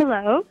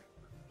 Hello?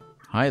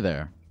 Hi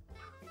there.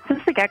 Is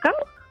this the Gecko?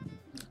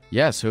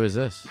 Yes, who is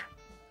this?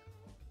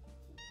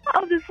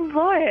 Oh, this is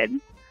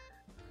Lauren.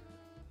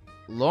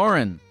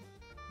 Lauren.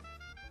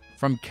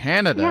 From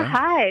Canada. Yeah,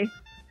 hi.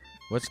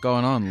 What's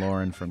going on,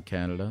 Lauren from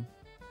Canada?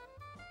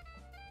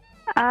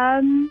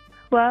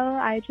 Well,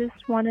 I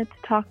just wanted to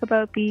talk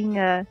about being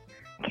a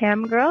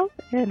cam girl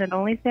and an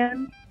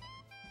OnlyFans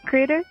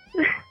creator.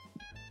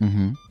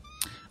 Mm-hmm.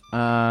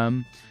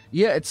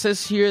 Yeah, it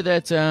says here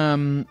that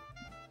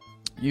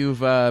you've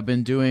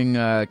been doing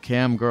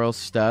cam girl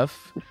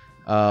stuff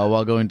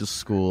while going to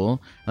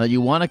school.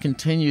 You want to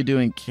continue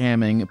doing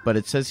camming, but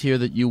it says here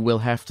that you will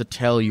have to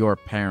tell your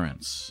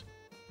parents.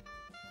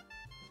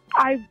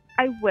 I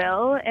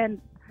will,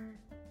 and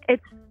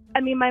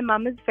my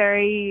mom is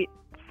very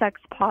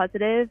sex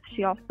positive.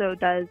 She also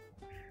does,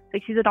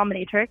 she's a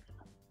dominatrix.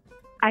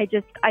 I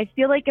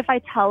feel like if I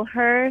tell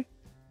her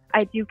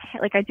I do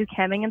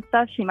camming and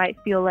stuff, she might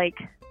feel like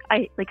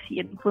she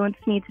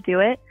influenced me to do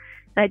it.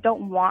 And I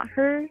don't want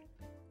her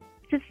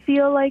to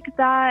feel like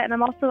that. And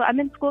I'm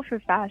in school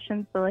for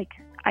fashion, so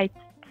I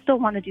still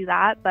want to do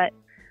that, but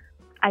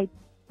I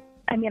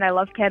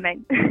love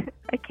camming.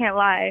 I can't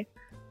lie.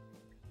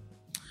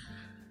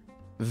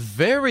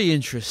 Very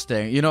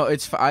interesting. You know,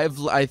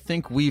 I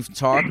think we've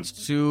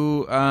talked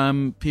to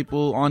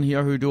people on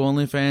here who do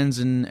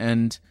OnlyFans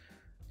and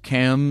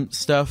cam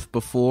stuff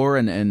before,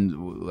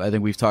 and I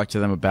think we've talked to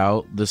them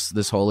about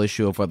this whole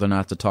issue of whether or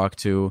not to talk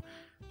to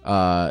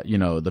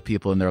the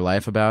people in their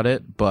life about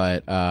it.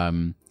 But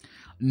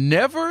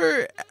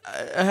never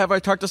have I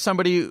talked to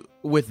somebody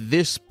with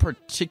this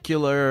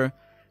particular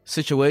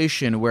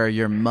situation where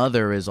your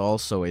mother is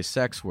also a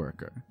sex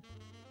worker.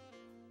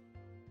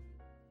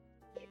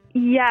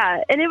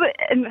 Yeah, and it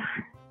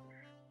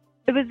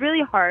was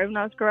really hard when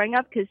I was growing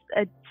up because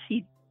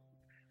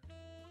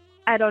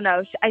I don't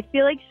know. I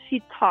feel like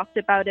she talked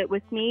about it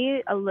with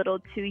me a little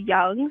too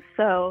young.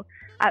 So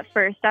at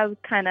first I was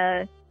kind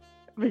of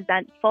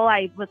resentful.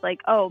 I was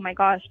like, oh my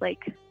gosh, I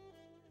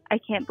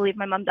can't believe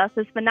my mom does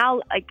this. But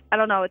now, I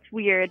don't know. It's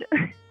weird.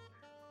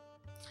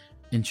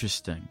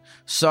 Interesting.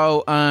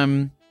 So, I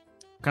want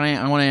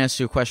to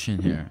ask you a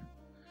question here.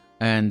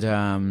 And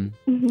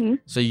Mm-hmm.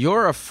 So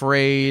you're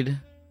afraid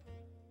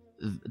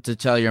to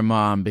tell your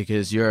mom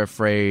because you're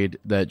afraid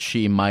that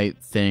she might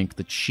think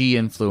that she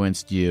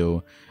influenced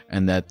you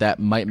and that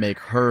might make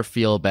her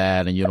feel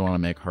bad, and you don't want to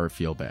make her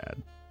feel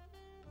bad.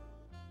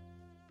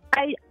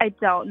 I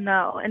don't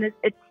know, and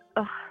it's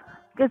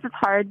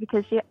hard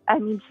because she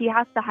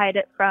has to hide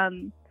it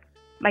from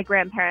my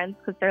grandparents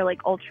because they're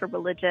ultra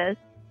religious.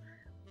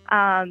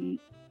 I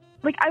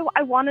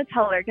want to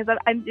tell her because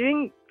I'm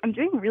doing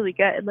really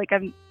good.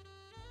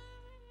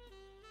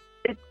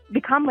 It's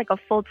become a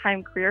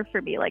full-time career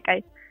for me.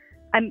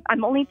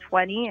 I'm only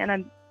 20 and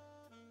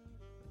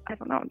I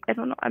don't know.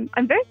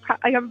 I'm very proud.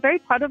 I'm very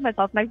proud of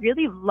myself, and I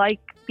really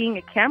like being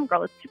a cam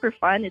girl. It's super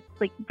fun. It's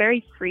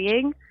very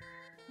freeing,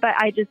 but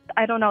I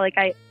don't know.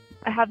 I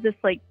have this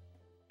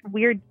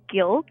weird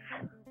guilt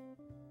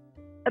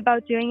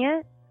about doing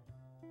it.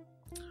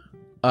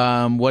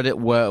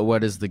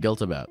 What is the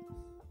guilt about?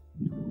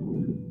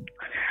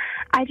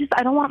 I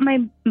don't want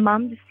my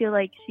mom to feel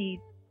like she.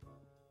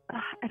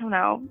 I don't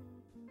know.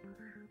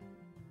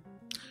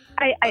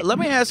 Let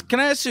me ask. Can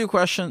I ask you a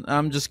question?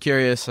 I'm just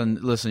curious,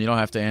 and listen, you don't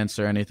have to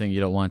answer anything you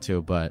don't want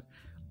to, but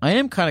I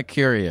am kind of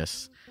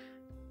curious.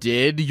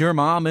 Did your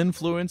mom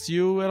influence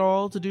you at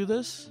all to do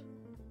this?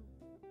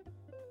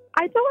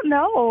 I don't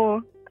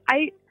know.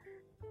 I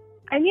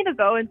need to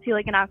go and see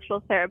an actual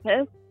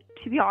therapist,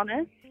 to be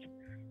honest.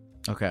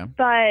 Okay.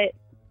 But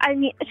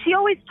she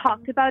always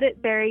talked about it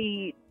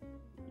very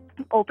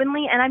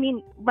openly,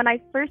 and when I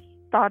first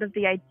thought of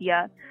the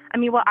idea,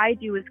 what I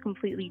do is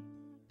completely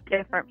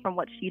different from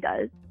what she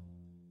does.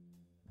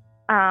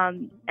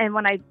 And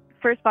when I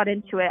first got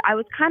into it, I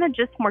was kind of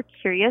just more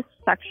curious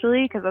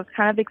sexually because I was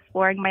kind of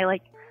exploring my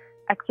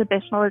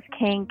exhibitionalist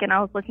kink, and I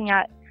was looking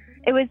at,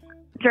 it was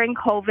during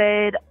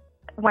COVID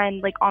when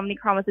like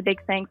Omicron was a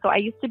big thing. So I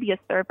used to be a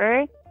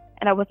server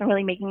and I wasn't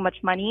really making much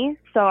money.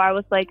 So I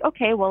was like,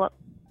 okay, well,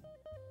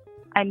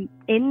 I'm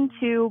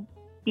into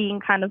being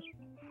kind of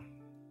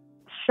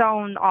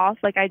shown off.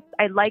 Like I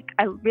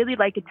really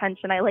like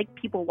attention. I like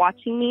people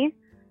watching me.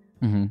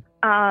 Mm-hmm.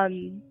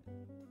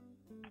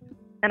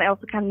 And I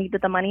also kind of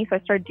needed the money, so I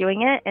started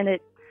doing it. And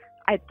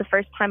the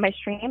first time I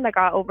streamed, I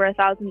got over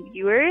 1,000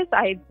 viewers.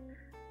 I've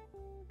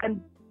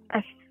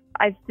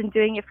been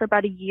doing it for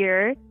about a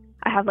year.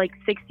 I have like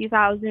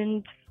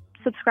 60,000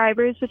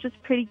 subscribers, which is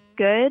pretty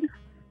good.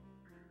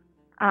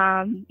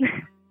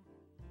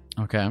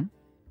 Okay.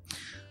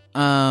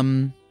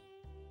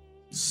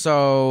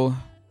 So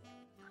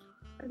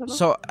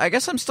I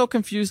guess I'm still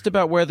confused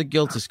about where the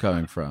guilt is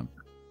coming from.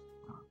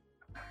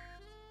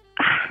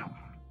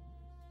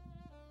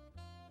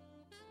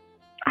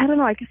 I don't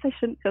know. I guess I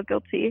shouldn't feel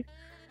guilty.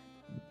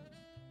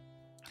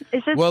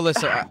 It's just. Well,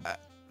 listen.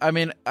 I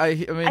mean, I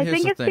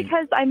think it's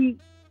because I'm.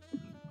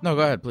 No,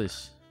 go ahead,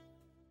 please.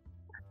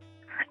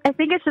 I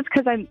think it's just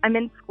because I'm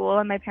in school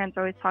and my parents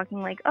are always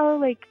talking like, oh,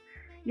 like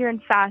you're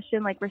in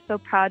fashion, like we're so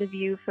proud of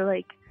you for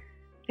like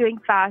doing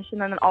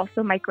fashion. And then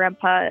also my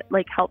grandpa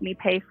like helped me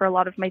pay for a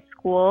lot of my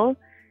school,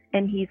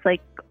 and he's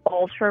like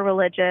ultra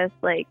religious,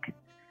 like.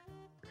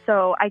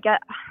 So I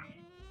get.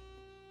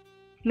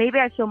 Maybe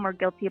I feel more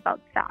guilty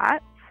about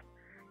that.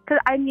 Because,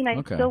 I mean,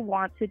 I still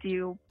want to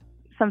do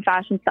some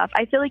fashion stuff.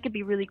 I feel like it'd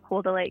be really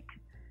cool to, like,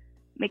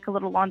 make a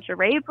little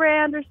lingerie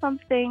brand or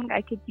something.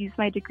 I could use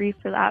my degree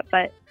for that.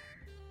 But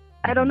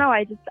I don't know.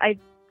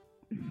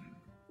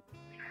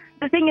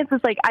 The thing is,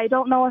 like, I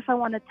don't know if I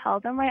want to tell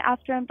them right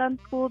after I'm done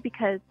school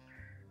because,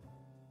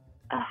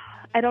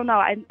 I don't know.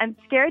 I'm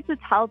scared to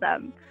tell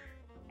them.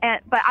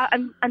 But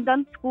I'm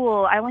done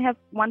school. I only have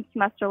one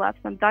semester left.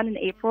 So I'm done in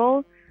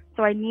April.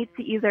 So I need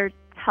to either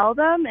tell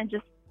them and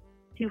just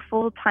do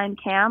full-time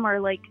cam or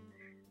like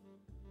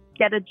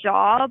get a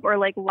job or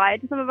like lie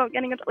to them about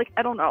getting a job. Like,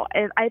 I don't know.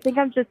 I think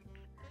I'm just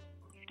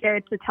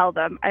scared to tell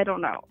them. I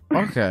don't know.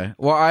 Okay.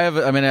 Well, I have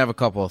a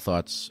couple of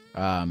thoughts.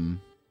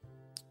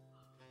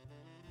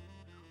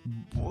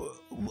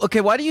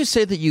 Okay. Why do you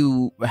say that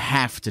you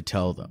have to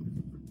tell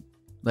them?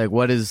 Like,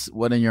 what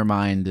in your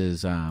mind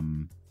is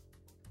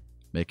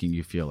making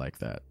you feel like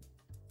that?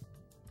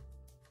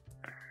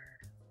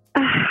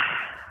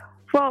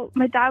 Well,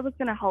 my dad was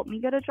going to help me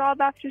get a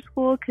job after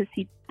school because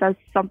he does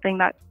something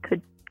that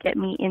could get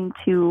me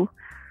into.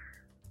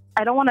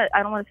 I don't want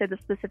to say the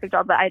specific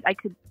job, but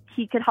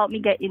he could help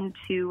me get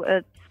into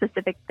a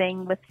specific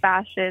thing with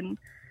fashion.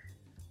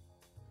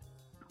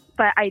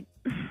 But I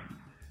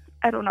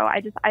don't know.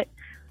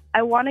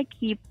 I want to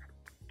keep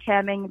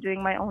camming and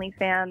doing my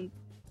OnlyFans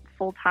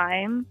full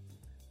time.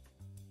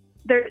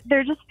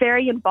 They're just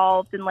very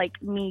involved in like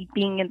me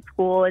being in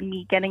school and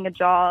me getting a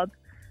job.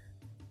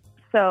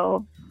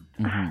 So.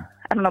 Mm-hmm.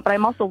 I don't know, but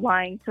I'm also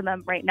lying to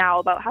them right now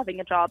about having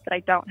a job that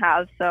I don't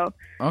have. So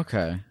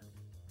okay.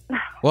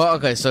 Well,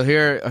 okay. So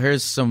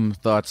here's some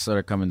thoughts that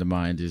are coming to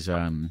mind. Is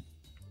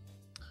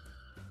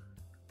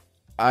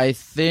I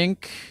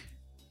think,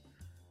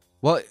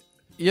 well,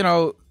 you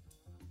know,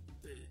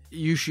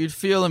 you should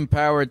feel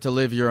empowered to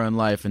live your own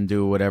life and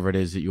do whatever it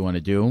is that you want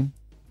to do.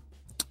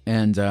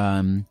 And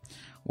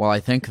well,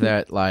 I think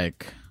that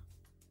like.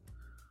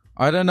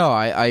 I don't know.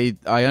 I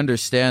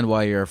understand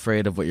why you're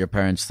afraid of what your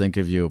parents think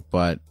of you,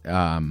 but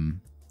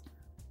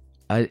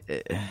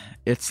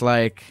it's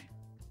like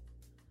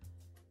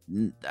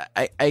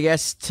I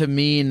guess to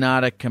me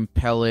not a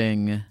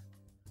compelling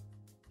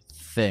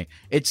thing.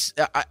 It's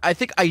I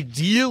think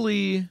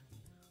ideally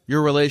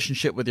your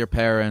relationship with your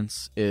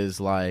parents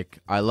is like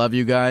I love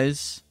you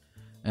guys,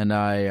 and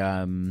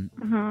ideally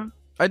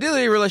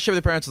your relationship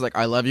with your parents is like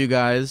I love you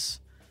guys,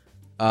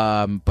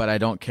 but I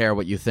don't care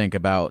what you think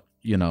about.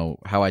 You know,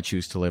 how I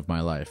choose to live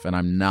my life. And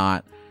I'm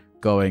not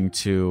going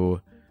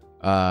to,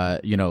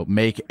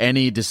 make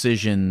any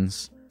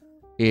decisions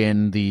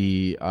in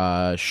the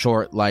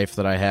short life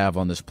that I have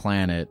on this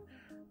planet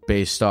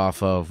based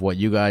off of what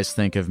you guys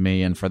think of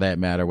me, and for that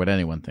matter, what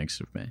anyone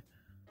thinks of me.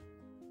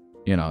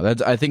 You know,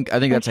 I think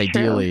that's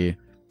ideally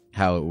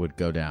how it would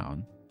go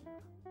down.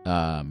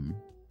 I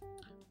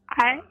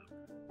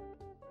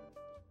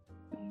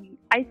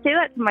say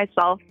that to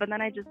myself, but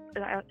then I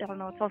don't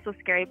know, it's also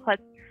scary. Plus,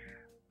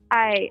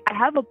 I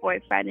have a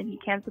boyfriend and he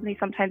cams with me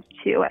sometimes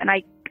too, and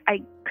I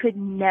could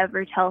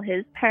never tell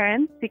his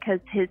parents because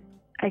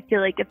I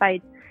feel like if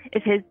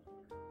his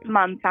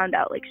mom found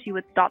out, like she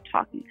would stop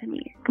talking to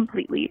me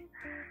completely.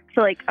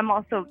 So like I'm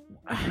also.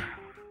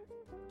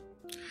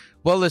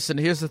 Well, listen.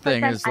 Here's the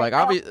thing: is like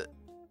obviously.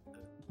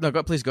 No,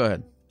 please go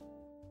ahead.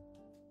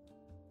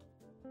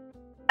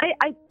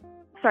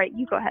 Sorry,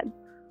 you go ahead.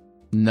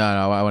 No,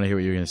 I want to hear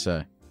what you're gonna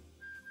say.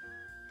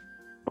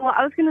 Well,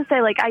 I was going to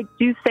say, like, I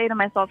do say to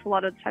myself a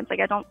lot of the times,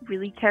 like, I don't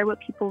really care what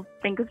people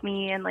think of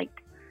me. And, like,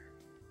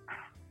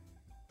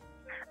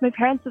 my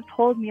parents have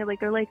told me,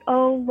 like, they're like,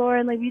 oh,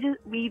 Lauren, like,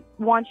 we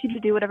want you to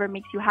do whatever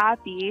makes you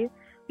happy.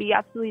 We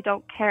absolutely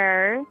don't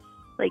care.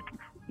 Like,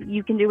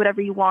 you can do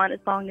whatever you want as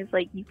long as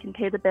like you can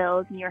pay the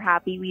bills and you're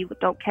happy. We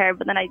don't care.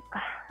 But then I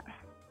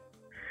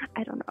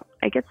don't know.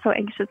 I get so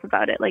anxious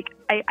about it. Like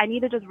I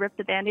need to just rip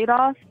the Band-Aid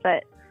off,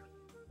 but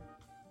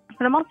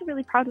I'm also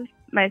really proud of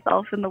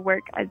myself and the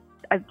work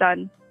I've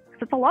done.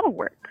 It's a lot of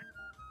work.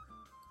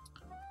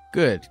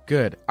 Good.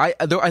 I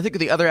think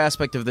the other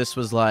aspect of this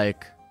was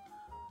like,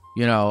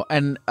 you know,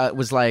 and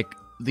was like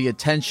the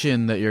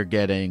attention that you're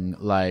getting.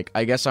 Like,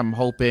 I guess I'm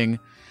hoping,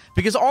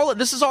 because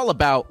this is all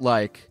about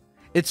like,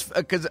 it's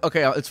because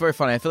okay, it's very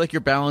funny. I feel like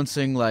you're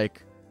balancing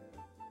like,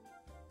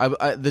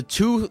 the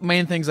two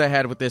main things I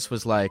had with this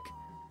was like,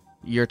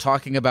 you're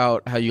talking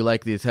about how you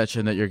like the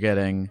attention that you're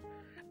getting,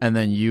 and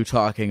then you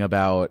talking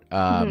about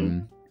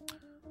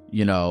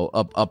you know,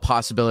 a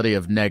possibility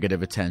of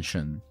negative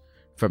attention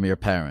from your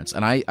parents.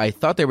 And I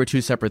thought they were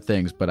two separate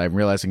things, but I'm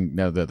realizing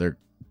now that they're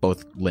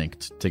both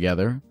linked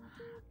together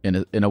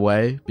in a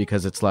way,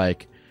 because it's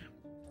like,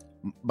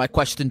 my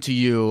question to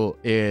you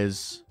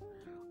is,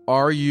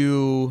 are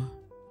you,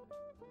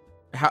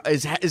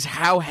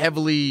 how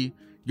heavily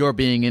you're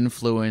being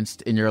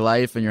influenced in your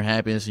life and your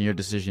happiness and your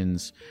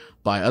decisions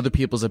by other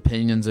people's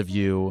opinions of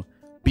you,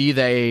 be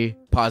they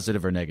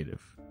positive or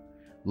negative?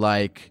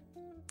 Like,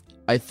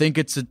 I think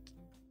it's a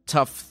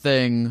tough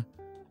thing,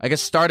 I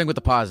guess, starting with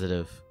the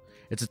positive.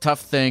 It's a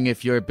tough thing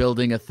if you're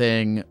building a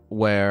thing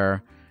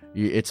where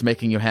it's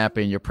making you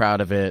happy and you're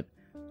proud of it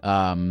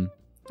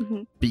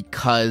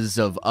because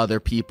of other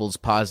people's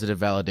positive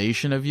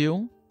validation of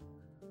you.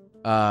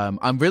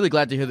 I'm really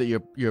glad to hear that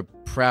you're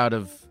proud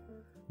of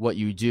what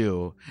you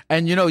do.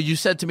 And, you know, you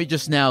said to me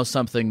just now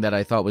something that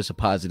I thought was a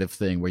positive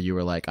thing, where you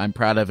were like, I'm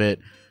proud of it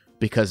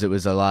because it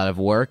was a lot of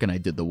work and I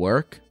did the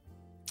work.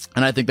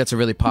 And I think that's a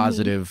really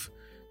positive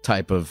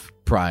type of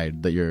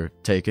pride that you're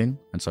taking.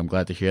 And so I'm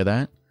glad to hear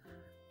that.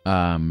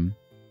 I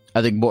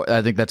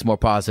think that's more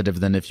positive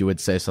than if you would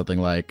say something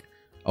like,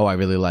 oh, I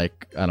really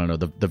like, I don't know,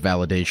 the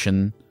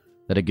validation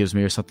that it gives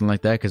me or something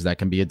like that, because that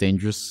can be a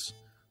dangerous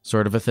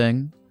sort of a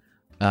thing.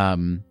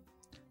 And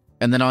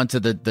then on to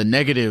the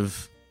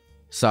negative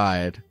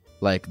side,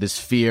 like this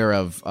fear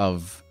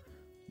of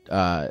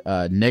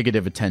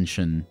negative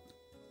attention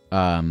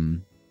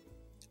from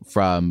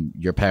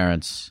your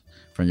parents,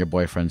 from your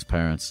boyfriend's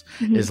parents,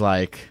 is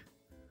like,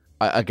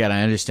 again,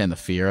 I understand the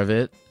fear of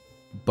it,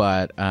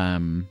 but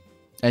and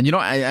you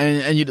don't,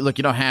 and you look,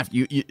 you don't have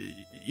you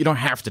don't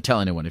have to tell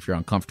anyone if you're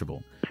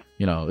uncomfortable.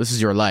 You know, this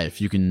is your life.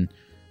 You can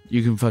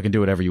fucking do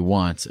whatever you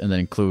want, and that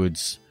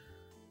includes,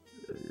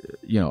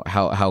 you know,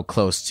 how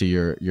close to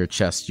your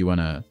chest you want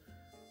to,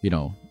 you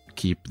know,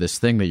 keep this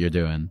thing that you're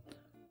doing.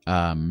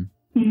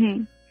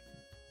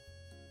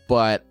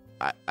 But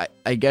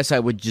I guess I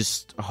would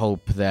just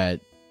hope that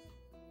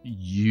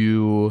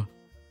you,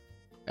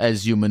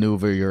 as you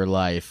maneuver your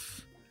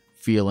life,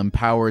 feel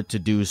empowered to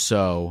do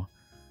so,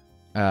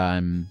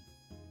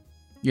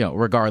 you know,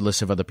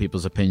 regardless of other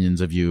people's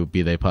opinions of you,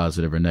 be they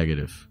positive or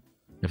negative,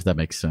 if that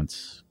makes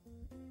sense.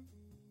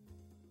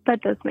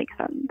 That does make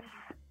sense.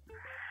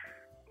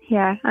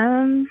 Yeah.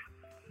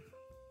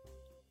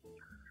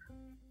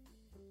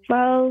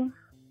 Well,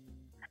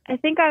 I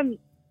think I'm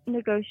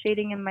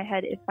negotiating in my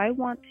head if I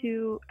want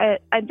to.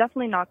 I'm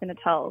definitely not going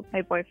to tell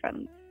my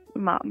boyfriend's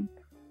mom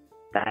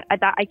that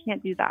I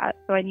can't do that.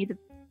 So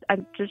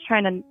I'm just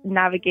trying to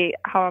navigate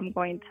how I'm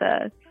going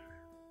to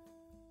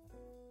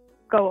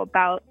go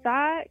about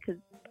that,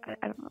 because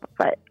I don't know.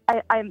 But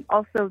I'm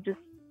also just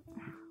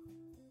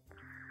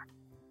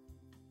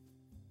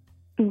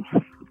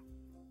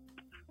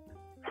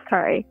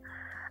sorry.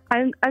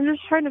 I'm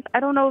just trying to. I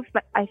don't know if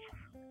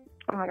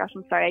oh my gosh,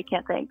 I'm sorry. I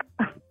can't think.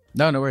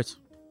 No worries.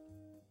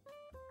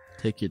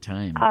 Take your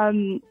time.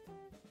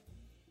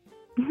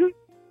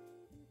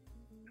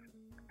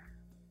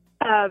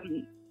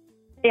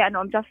 Yeah, no,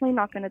 I'm definitely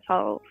not going to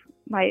tell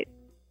my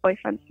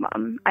boyfriend's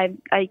mom.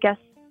 I guess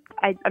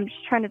I'm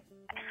just trying to.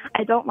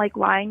 I don't like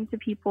lying to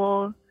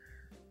people.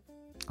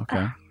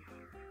 Okay.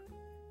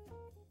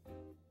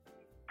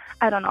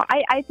 I don't know.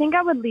 I think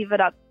I would leave it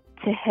up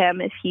to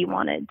him if he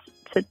wanted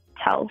to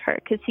tell her,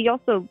 because he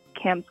also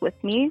camps with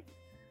me.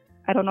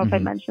 I don't know if I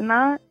mentioned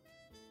that.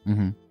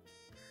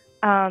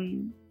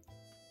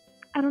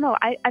 I don't know.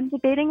 I'm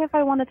debating if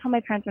I want to tell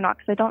my parents or not,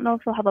 because I don't know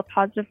if they'll have a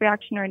positive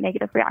reaction or a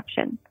negative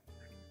reaction.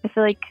 I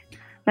feel like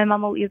my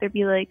mom will either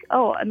be like,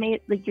 "Oh,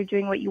 like you're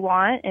doing what you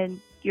want and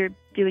you're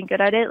doing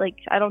good at it." Like,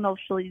 I don't know if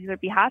she'll either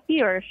be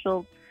happy or if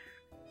she'll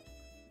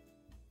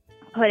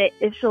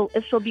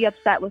if she'll be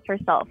upset with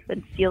herself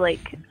and feel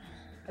like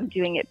I'm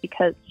doing it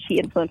because she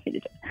influenced me to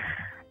do it.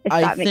 If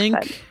that makes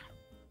sense.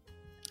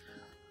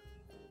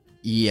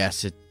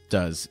 Yes, it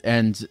does.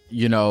 And,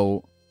 you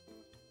know,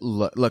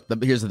 look,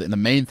 here's the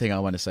main thing I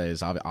want to say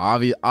is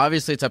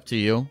obviously it's up to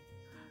you.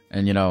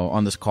 And, you know,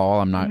 on this call,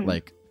 I'm not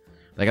like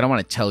I don't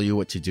want to tell you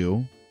what to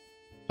do.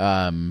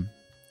 But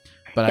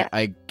yeah.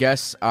 I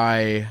guess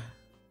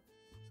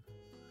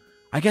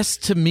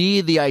to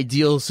me, the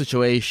ideal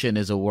situation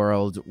is a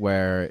world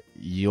where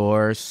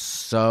you're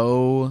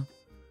so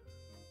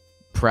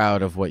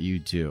proud of what you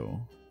do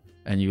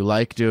and you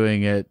like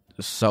doing it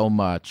so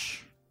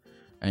much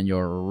and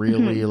you're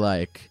really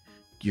like,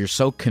 you're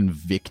so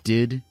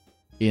convicted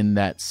in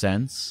that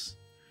sense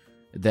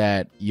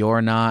that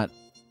you're not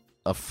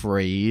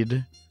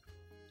afraid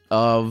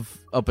of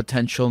a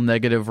potential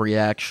negative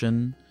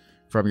reaction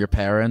from your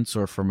parents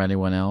or from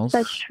anyone else.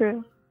 That's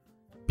true.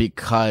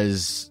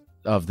 Because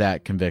of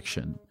that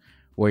conviction,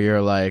 where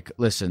you're like,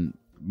 listen,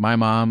 my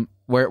mom,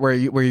 where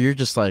you're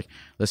just like,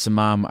 listen,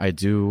 Mom, I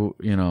do,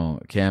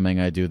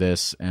 camming, I do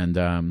this, and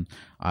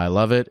I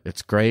love it.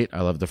 It's great.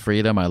 I love the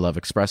freedom. I love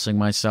expressing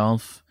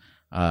myself.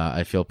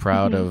 I feel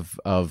proud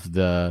of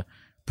the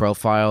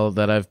profile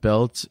that I've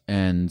built,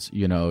 and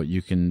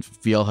you can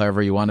feel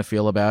however you want to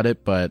feel about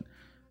it, but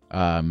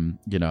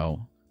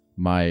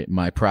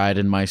my pride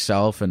in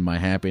myself and my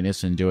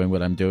happiness in doing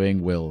what I'm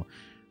doing will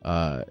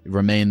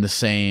remain the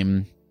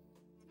same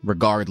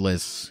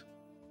regardless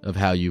of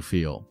how you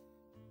feel.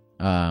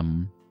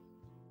 And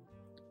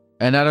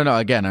I don't know,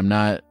 again, I'm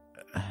not,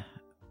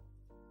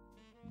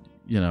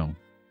 you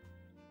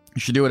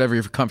should do whatever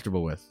you're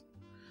comfortable with,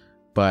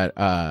 but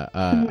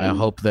I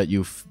hope that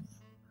you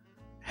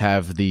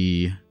have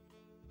the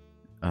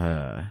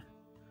I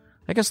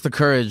guess the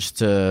courage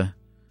to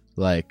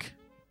like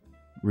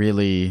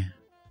really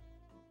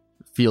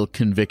feel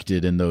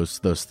convicted in those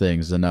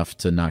things enough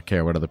to not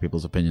care what other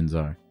people's opinions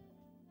are.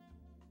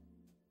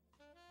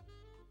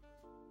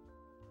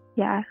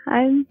 Yeah,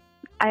 I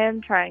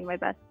am trying my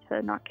best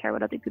to not care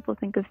what other people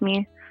think of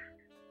me,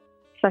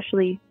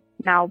 especially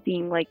now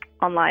being like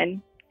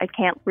online. I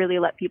can't really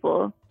let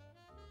people's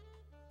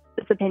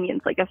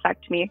opinions like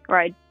affect me, or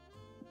I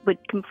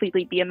would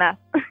completely be a mess.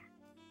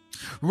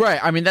 Right.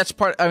 I mean, that's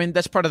part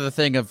of the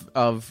thing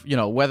of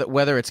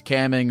whether it's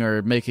camming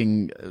or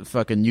making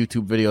fucking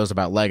YouTube videos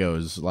about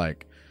Legos,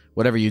 like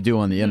whatever you do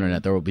on the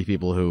internet, there will be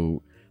people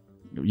who,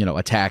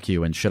 attack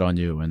you and shit on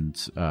you and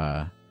say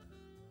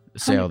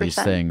 100%. All these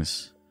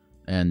things.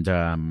 And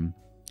I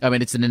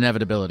mean, it's an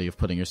inevitability of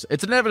putting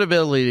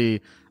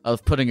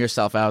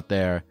yourself out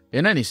there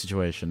in any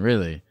situation,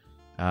 really.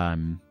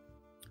 And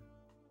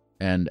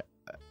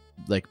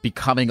like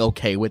becoming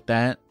okay with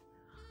that.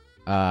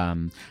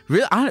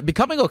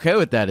 Becoming okay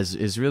with that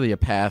is really a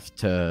path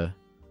to,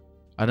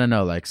 I don't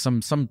know, like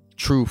some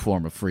true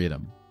form of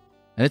freedom,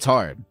 and it's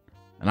hard,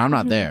 and I'm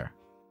not there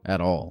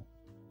at all.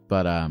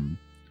 But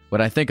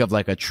when I think of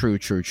like a true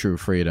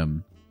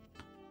freedom,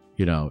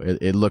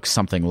 it looks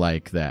something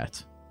like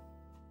that.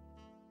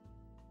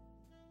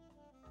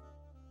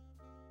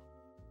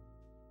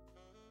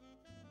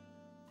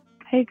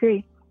 I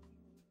agree.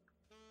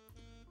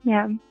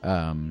 Yeah.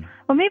 Well,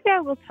 maybe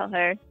I will tell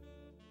her.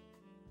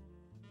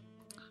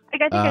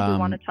 Like, I think I do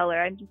want to tell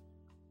her. I'm just.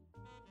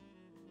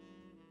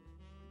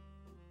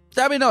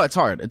 I mean, no, it's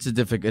hard. It's a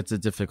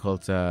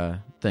difficult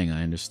thing.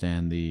 I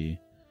understand the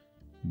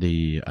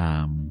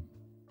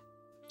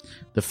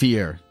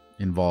fear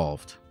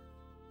involved.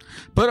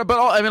 But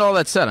all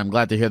that said, I'm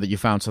glad to hear that you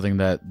found something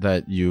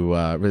that you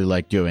really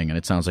like doing, and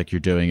it sounds like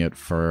you're doing it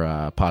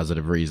for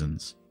positive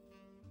reasons.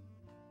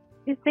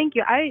 Yes, thank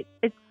you. I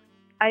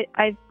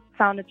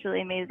found it's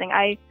really amazing.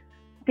 I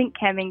think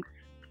camming's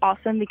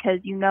awesome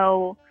because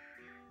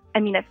I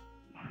mean, if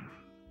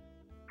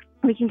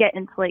we can get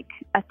into like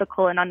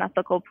ethical and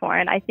unethical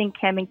porn, I think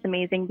camming's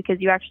amazing because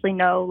you actually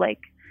know like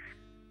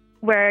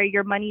where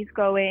your money's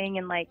going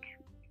and like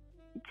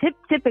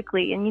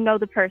typically, and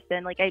the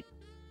person. Like I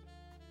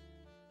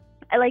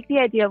like the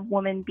idea of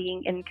women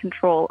being in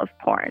control of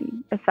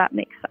porn, if that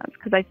makes sense.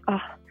 Because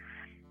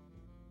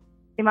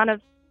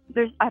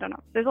there's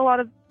a lot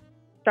of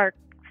dark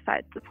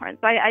sides to porn.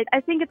 So I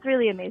think it's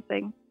really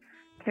amazing,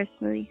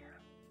 personally.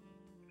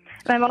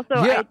 And I'm also,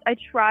 I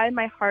try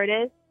my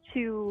hardest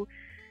to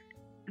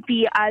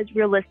be as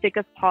realistic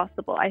as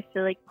possible. I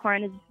feel like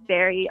porn is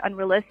very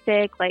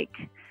unrealistic.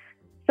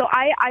 So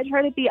I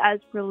try to be as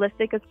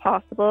realistic as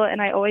possible.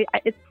 And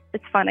it's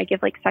fun. I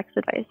give like sex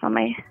advice on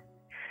my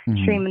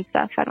stream and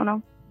stuff. I don't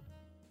know.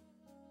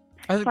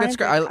 I think that's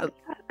great.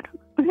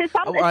 It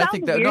sounds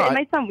weird. It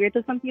might sound weird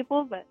to some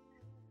people, but.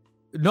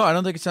 No, I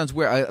don't think it sounds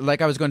weird.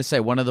 I was going to say,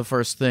 one of the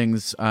first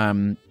things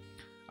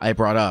I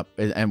brought up,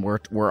 and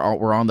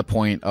we're on the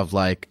point of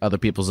like other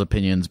people's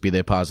opinions, be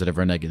they positive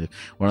or negative.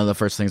 One of the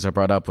first things I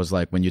brought up was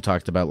like when you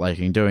talked about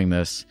liking doing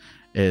this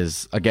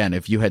is, again,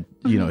 if you had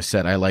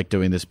said I like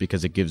doing this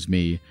because it gives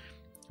me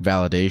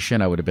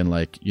validation, I would have been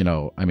like,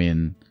 I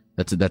mean,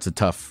 that's a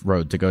tough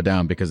road to go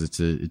down because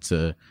it's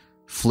a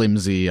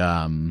flimsy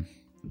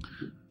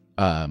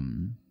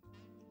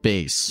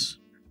base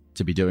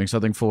to be doing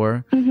something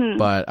for.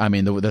 But I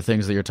mean, the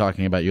things that you're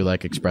talking about, you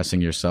like expressing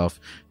yourself,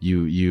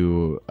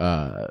 you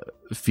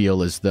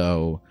feel as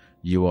though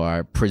you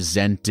are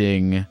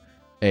presenting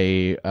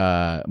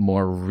a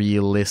more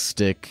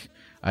realistic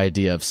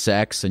idea of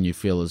sex, and you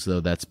feel as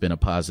though that's been a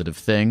positive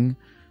thing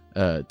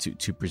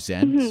to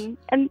present.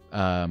 And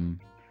I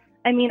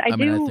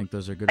think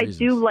those are good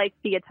reasons. I do like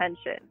the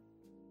attention.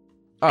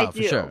 Oh,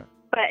 for sure.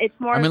 But it's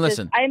more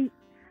listen.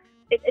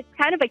 It's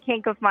kind of a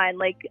kink of mine.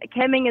 Like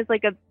camming is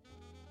like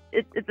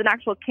it's an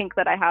actual kink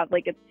that I have.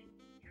 Like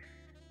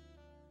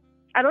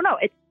I don't know.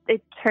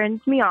 it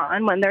turns me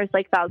on when there's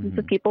like thousands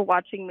of people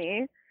watching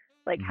me.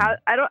 Like how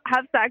I don't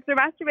have sex or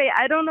masturbate.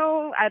 I don't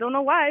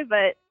know why,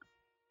 but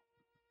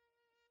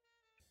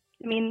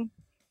I mean,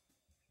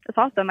 it's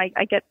awesome. I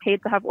get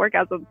paid to have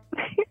orgasms.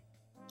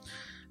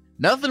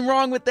 Nothing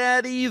wrong with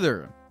that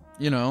either.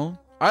 You know,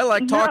 I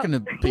like talking to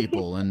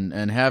people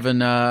and having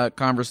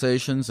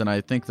conversations, and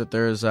I think that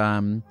there's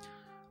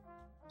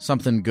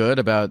something good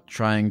about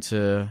trying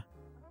to,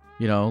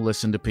 you know,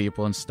 listen to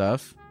people and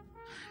stuff.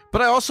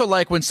 But I also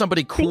like when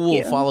somebody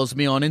cool follows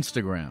me on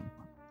Instagram.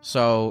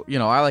 So, you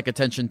know, I like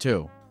attention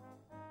too.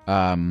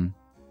 So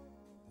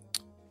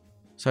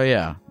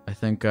yeah, I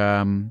think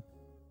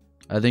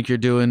you're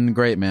doing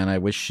great, man. I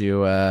wish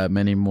you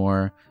many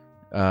more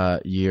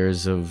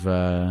years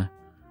of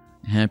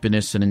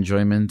happiness and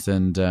enjoyment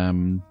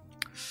and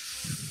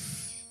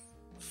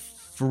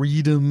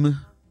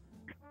freedom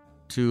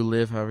to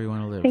live however you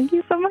want to live. Thank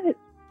you so much.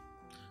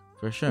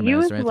 For sure, man. You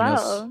Is there as anything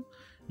well. else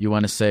you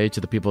want to say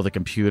to the people of the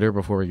computer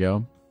before we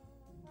go?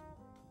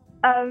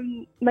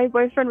 My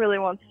boyfriend really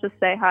wants to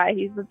say hi.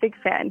 He's a big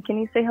fan. Can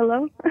you say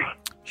hello?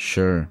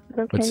 Sure.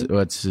 Okay.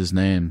 What's his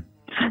name?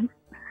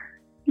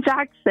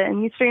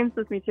 Jackson. He streams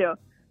with me too.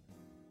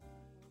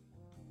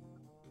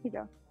 Here you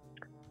go.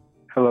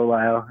 Hello,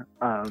 Lyle.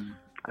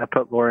 I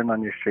put Lauren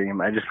on your stream.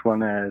 I just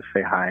want to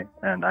say hi,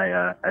 and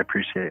I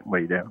appreciate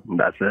what you do. And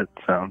that's it.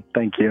 So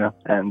thank you,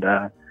 and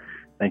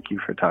thank you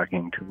for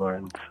talking to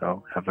Lauren.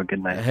 So have a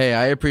good night. Hey,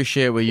 I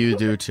appreciate what you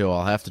do too.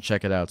 I'll have to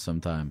check it out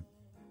sometime.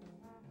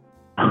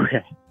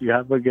 Okay, you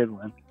have a good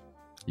one.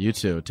 You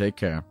too. Take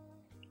care.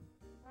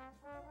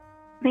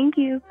 Thank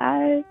you.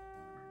 Bye.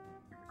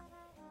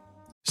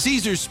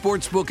 Caesars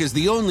Sportsbook is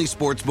the only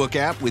sportsbook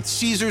app with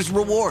Caesars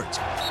Rewards.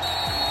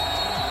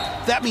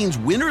 That means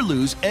win or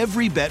lose,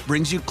 every bet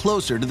brings you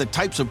closer to the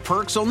types of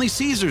perks only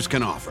Caesars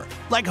can offer.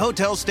 Like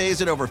hotel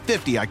stays at over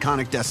 50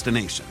 iconic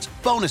destinations,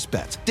 bonus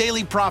bets,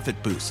 daily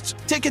profit boosts,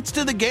 tickets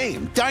to the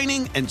game,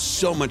 dining, and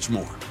so much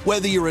more.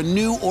 Whether you're a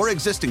new or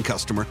existing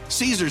customer,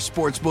 Caesars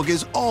Sportsbook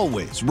is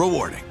always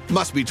rewarding.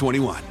 Must be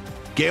 21.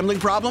 Gambling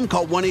problem?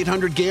 Call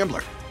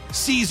 1-800-GAMBLER.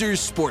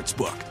 Caesars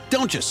Sportsbook.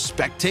 Don't just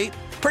spectate,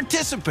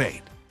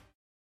 participate.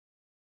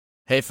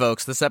 Hey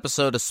folks, this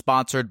episode is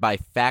sponsored by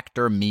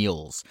Factor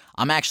Meals.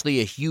 I'm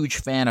actually a huge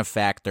fan of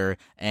Factor,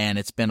 and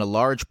it's been a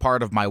large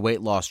part of my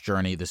weight loss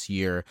journey this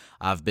year.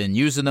 I've been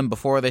using them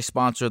before they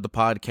sponsored the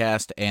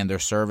podcast, and their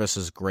service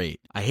is great.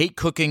 I hate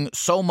cooking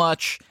so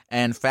much,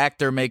 and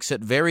Factor makes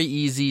it very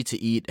easy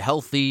to eat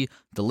healthy,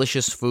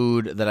 delicious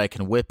food that I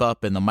can whip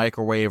up in the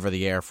microwave or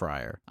the air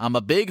fryer. I'm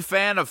a big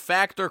fan of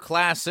Factor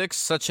classics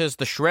such as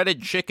the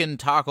shredded chicken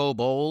taco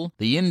bowl,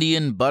 the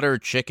Indian butter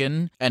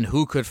chicken, and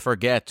who could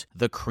forget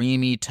the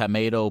creamy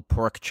tomato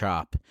pork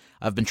chop.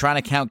 I've been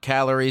trying to count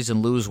calories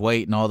and lose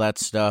weight and all that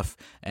stuff,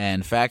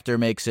 and Factor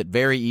makes it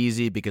very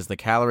easy because the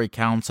calorie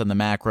counts and the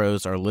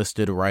macros are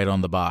listed right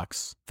on the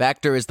box.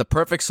 Factor is the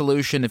perfect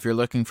solution if you're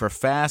looking for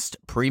fast,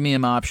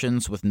 premium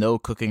options with no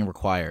cooking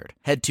required.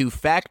 Head to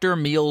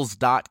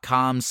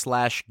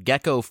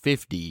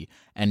factormeals.com/gecko50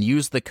 and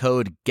use the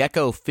code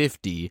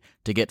GECKO50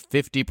 to get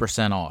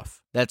 50%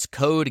 off. That's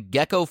code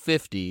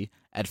GECKO50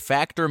 at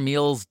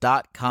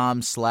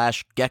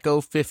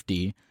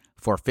factormeals.com/gecko50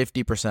 for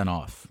 50%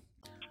 off.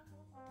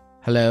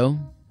 Hello?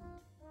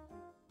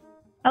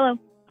 Hello.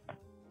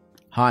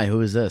 Hi,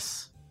 who is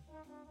this?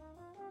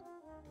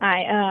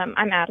 Hi,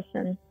 I'm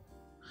Addison.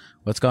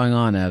 What's going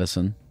on,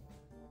 Addison?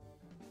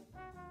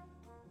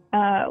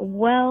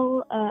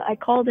 I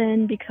called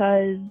in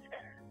because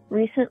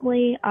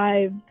recently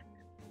I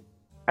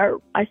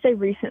say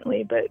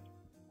recently, but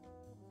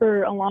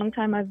for a long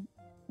time I've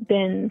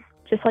been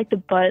just like the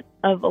butt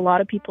of a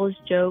lot of people's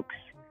jokes,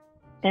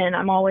 and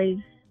I'm always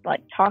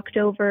like talked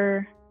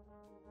over,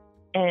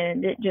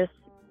 and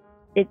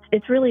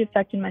it's really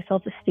affecting my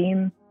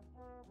self-esteem.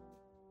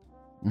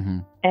 Mm-hmm.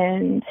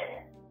 And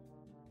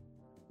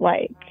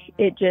like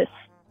it just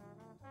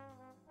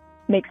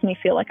makes me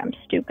feel like I'm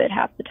stupid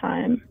half the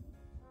time.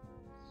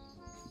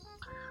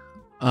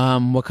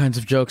 What kinds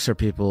of jokes are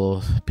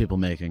people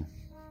making?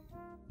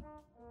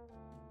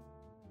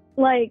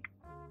 Like,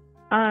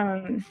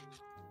 I'll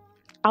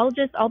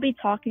be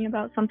talking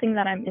about something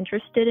that I'm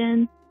interested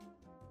in,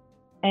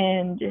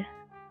 and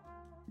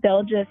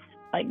they'll just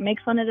like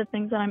make fun of the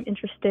things that I'm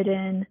interested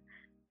in,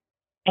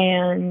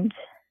 and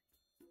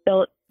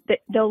they'll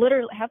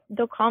literally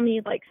they'll call me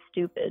like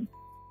stupid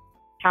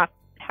half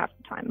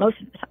the time,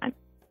 most of the time.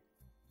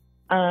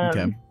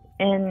 Okay.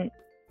 And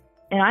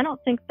I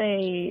don't think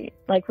they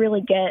like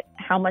really get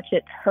how much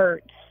it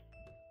hurts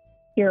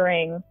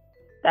hearing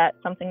that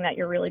something that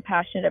you're really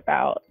passionate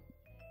about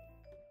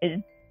is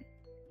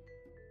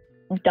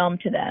dumb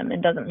to them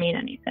and doesn't mean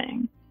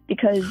anything.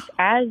 Because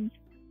as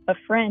a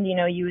friend, you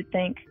know, you would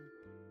think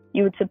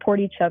you would support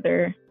each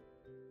other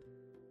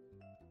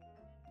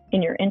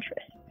in your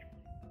interests.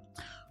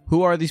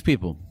 Who are these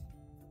people?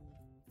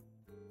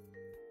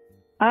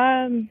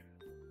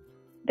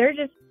 They're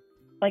just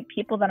like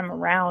people that I'm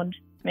around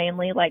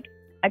mainly. Like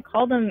I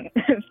call them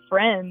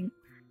friends,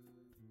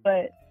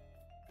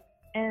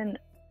 and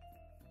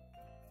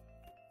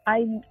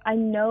I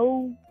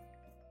know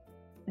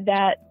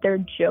that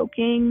they're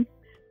joking,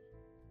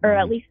 or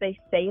at least they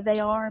say they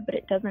are, but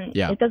it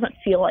doesn't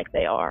feel like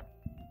they are.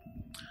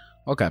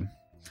 Okay.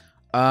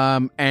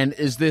 And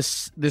is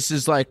this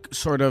is like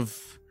sort of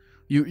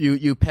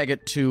you peg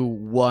it to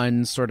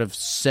one sort of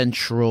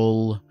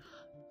central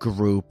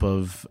group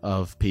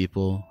of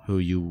people who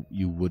you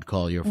would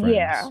call your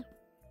friends?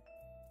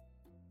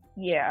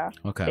 Yeah.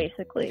 Okay.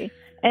 Basically.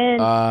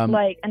 And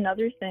like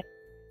another thing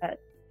that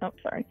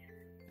sorry.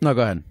 No,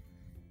 go ahead.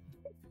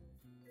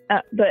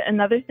 But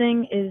another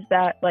thing is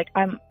that like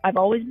I've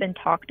always been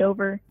talked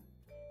over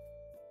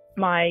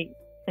my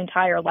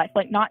entire life.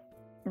 Like not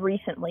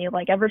recently,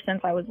 like ever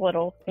since I was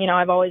little,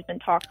 I've always been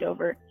talked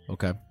over.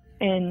 Okay.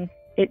 And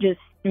it just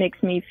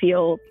makes me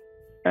feel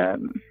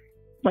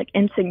like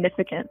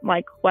insignificant.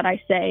 Like what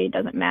I say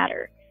doesn't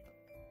matter.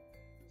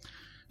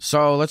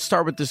 So let's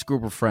start with this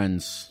group of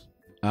friends.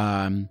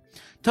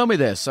 Tell me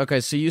this. Okay,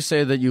 so you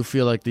say that you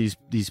feel like these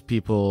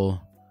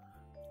people,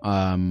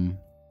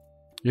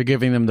 you're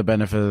giving them the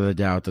benefit of the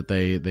doubt that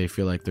they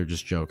feel like they're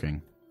just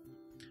joking.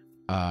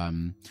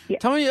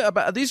 Tell me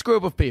about these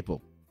group of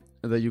people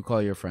that you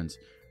call your friends.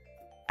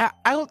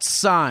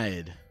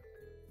 Outside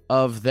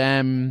of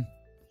them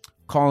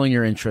calling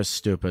your interests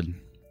stupid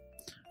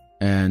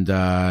and,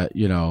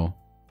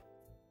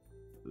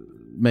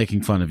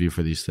 making fun of you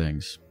for these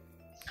things,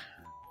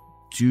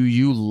 do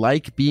you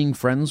like being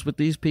friends with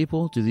these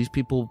people? Do these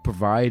people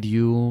provide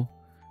you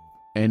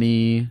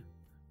any...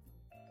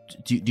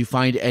 Do you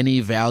find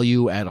any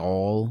value at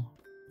all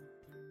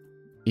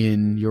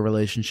in your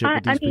relationship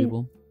with these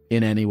people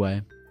in any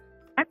way?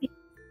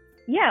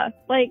 Yeah,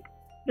 like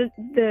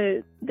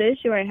the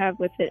issue I have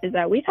with it is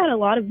that we've had a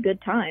lot of good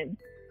times.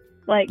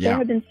 Like there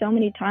have been so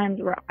many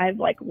times where I've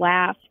like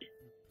laughed,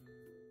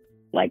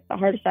 like the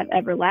hardest I've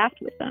ever laughed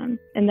with them,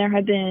 and there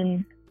have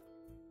been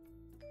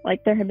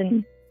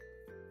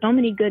so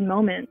many good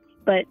moments,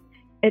 but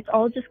it's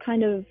all just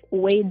kind of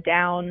weighed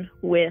down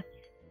with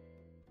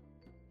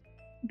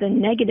the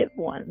negative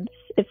ones,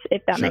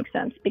 if that makes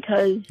sense,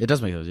 because it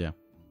does make sense.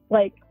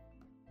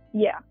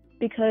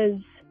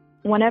 Because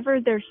whenever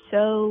they're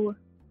so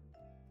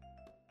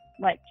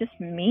like just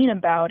mean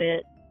about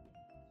it,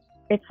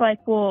 it's like,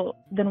 well,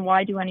 then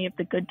why do any of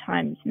the good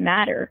times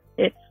matter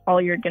if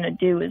all you're gonna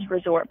do is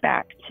resort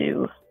back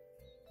to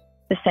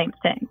the same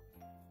thing?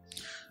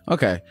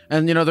 Okay.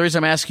 And the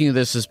reason I'm asking you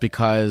this is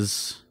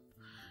because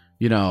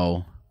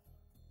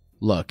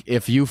look,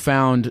 if you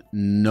found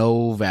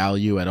no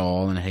value at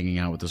all in hanging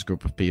out with this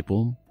group of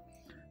people,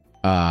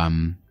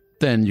 then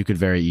you could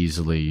very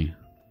easily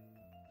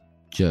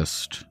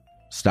just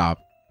stop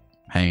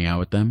hanging out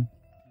with them.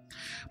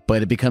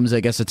 But it becomes,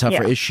 I guess, a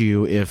tougher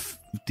issue if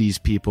these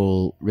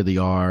people really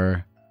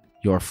are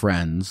your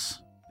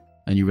friends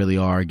and you really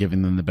are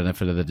giving them the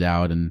benefit of the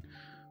doubt and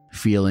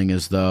feeling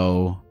as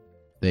though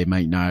they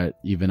might not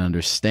even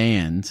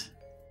understand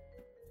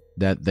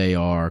that they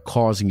are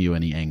causing you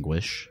any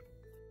anguish.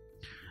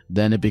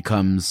 Then it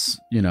becomes,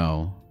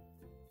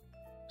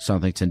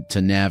 something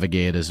to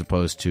navigate as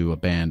opposed to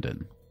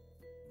abandon.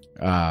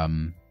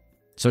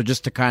 So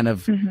just to kind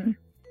of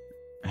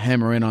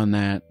hammer in on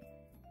that,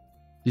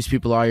 these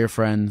people are your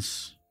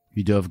friends.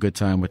 You do have a good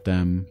time with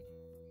them,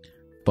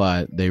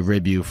 but they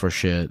rib you for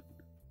shit,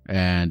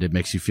 and it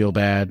makes you feel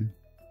bad,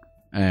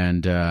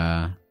 and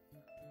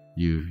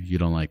you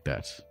don't like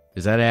that.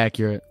 Is that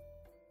accurate?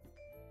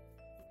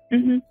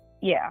 Mm-hmm.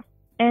 Yeah.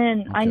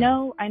 And okay. I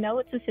know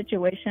it's a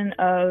situation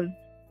of,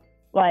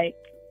 like,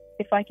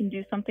 if I can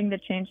do something to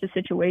change the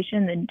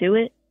situation, then do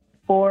it.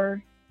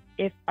 Or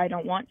if I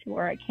don't want to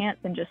or I can't,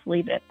 then just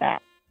leave it at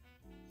that.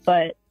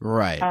 But,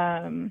 right.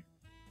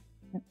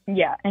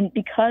 Yeah. And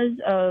because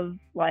of,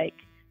 like,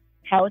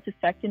 how it's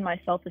affected my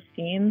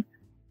self-esteem,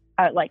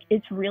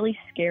 it's really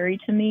scary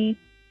to me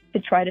to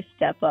try to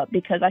step up,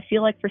 because I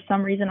feel like for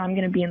some reason I'm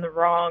going to be in the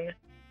wrong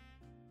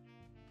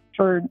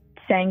for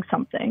saying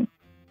something.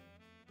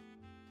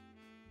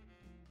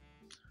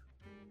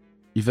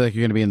 You feel like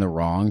you're going to be in the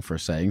wrong for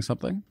saying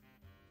something?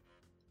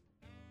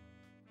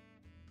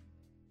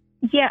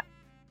 Yeah.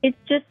 It's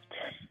just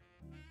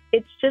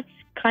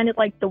kind of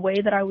like the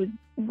way that I was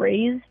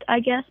raised, I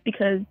guess,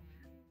 because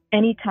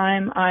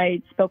anytime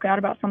I spoke out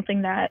about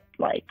something that,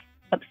 like,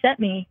 upset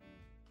me,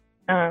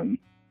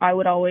 I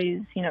would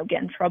always,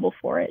 get in trouble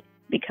for it,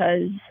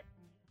 because,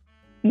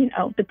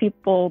 the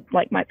people,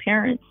 like my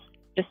parents,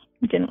 just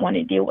didn't want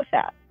to deal with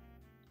that.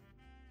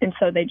 And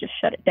so they just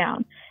shut it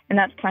down. And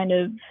that's kind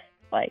of,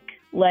 like,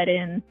 led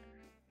in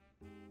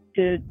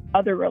to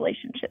other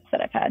relationships that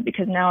I've had,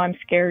 because now I'm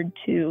scared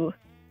to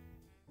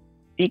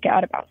speak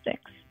out about things.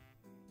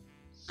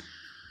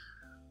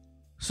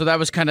 So that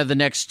was kind of the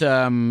next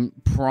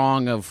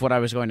prong of what I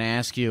was going to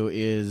ask you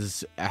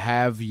is,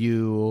 have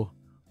you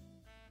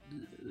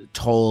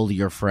told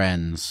your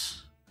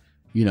friends,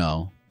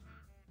 you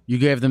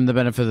gave them the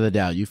benefit of the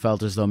doubt. You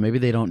felt as though maybe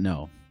they don't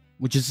know,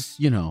 which is,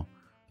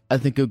 I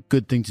think a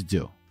good thing to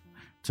do,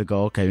 to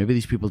go, okay, maybe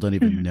these people don't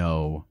even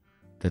know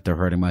that they're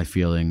hurting my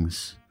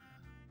feelings.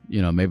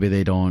 Maybe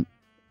they don't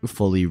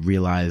fully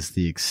realize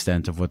the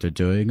extent of what they're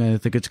doing. I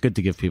think it's good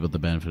to give people the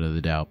benefit of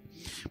the doubt.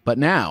 But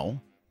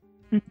now,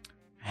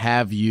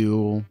 have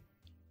you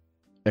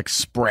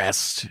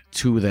expressed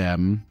to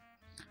them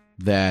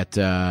that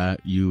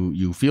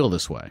you feel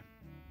this way?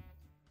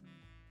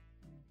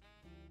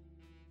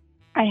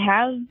 I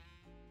have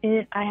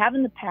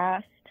in the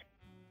past,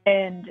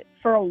 and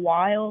for a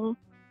while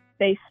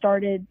they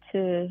started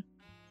to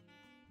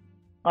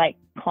like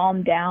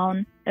calm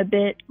down a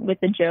bit with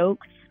the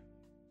jokes.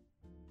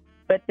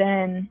 But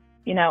then,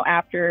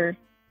 after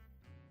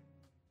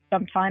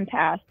some time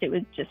passed, it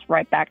was just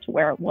right back to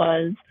where it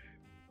was.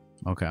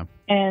 Okay.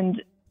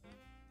 And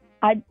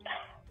I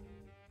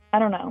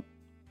don't know.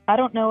 I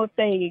don't know if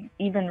they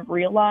even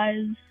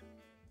realize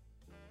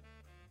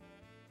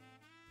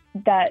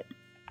that.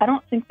 I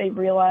don't think they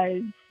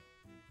realize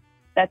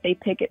that they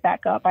pick it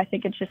back up. I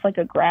think it's just like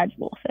a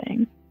gradual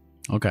thing.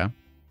 Okay.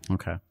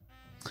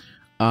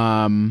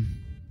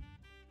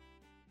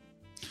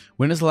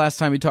 When is the last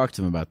time you talked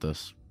to them about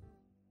this?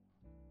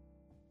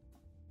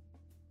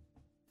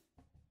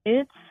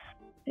 It's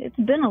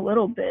been a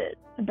little bit,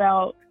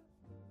 about,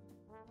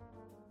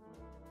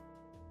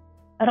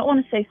 I don't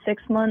want to say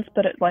 6 months,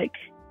 but like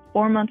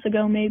 4 months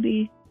ago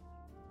maybe.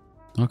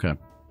 Okay.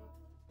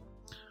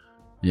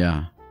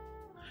 Yeah,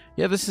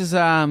 this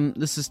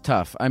is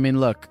tough. I mean,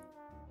 look,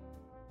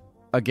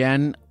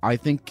 again, I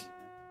think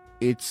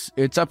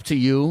it's up to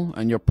you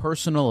and your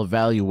personal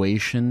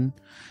evaluation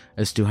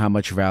as to how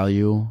much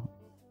value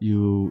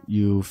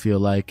you feel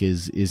like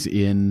is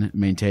in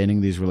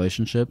maintaining these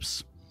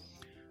relationships.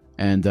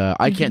 And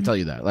I can't tell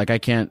you that. Like, I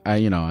can't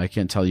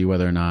tell you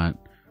whether or not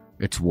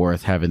it's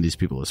worth having these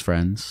people as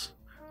friends.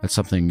 That's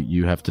something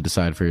you have to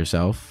decide for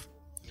yourself.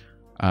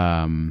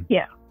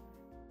 Yeah.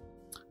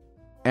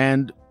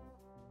 And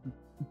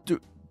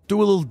do a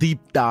little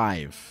deep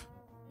dive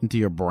into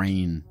your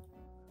brain.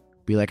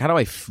 Be like, how do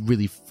I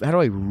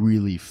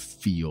really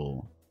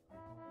feel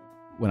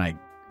when I,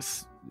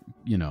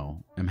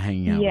 am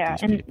hanging out with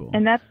these people?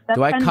 And that's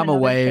do I kind come of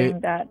away? thing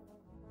that,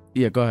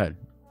 yeah, go ahead.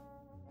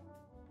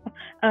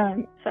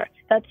 Sorry.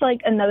 That's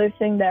like another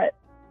thing that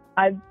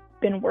I've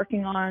been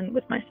working on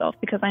with myself,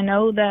 because I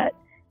know that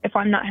if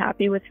I'm not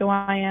happy with who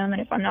I am,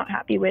 and if I'm not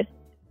happy with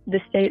the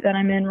state that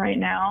I'm in right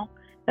now,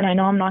 then I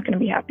know I'm not going to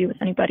be happy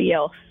with anybody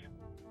else.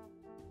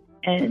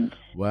 And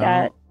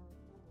that,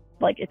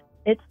 like,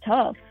 it's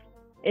tough.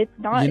 It's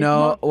not.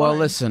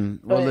 Listen.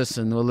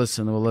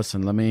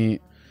 Let me.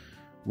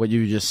 What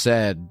you just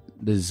said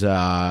is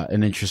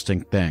an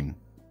interesting thing,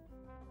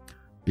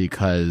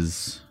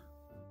 because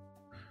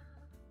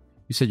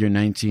you said you're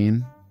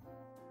 19.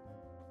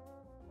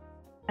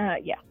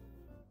 Yeah.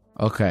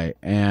 Okay,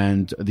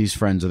 and these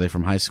friends, are they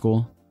from high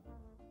school?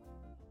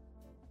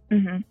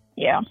 Mhm.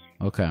 Yeah.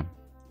 Okay.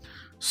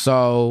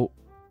 So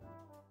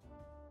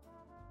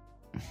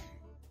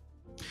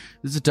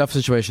this is a tough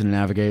situation to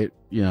navigate.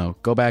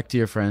 Go back to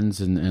your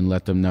friends and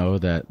let them know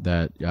that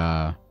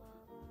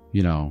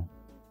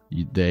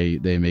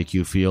they make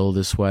you feel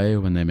this way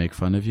when they make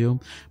fun of you.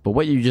 But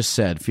what you just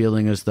said,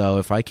 feeling as though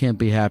if I can't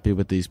be happy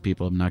with these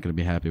people, I'm not going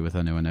to be happy with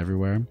anyone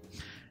everywhere.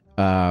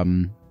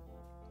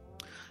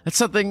 That's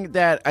something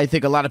that I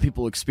think a lot of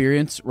people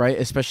experience, right?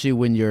 Especially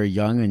when you're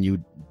young and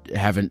you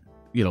haven't,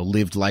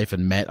 lived life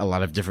and met a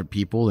lot of different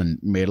people and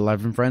made a lot of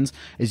different friends,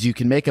 is you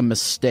can make a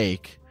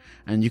mistake.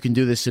 And you can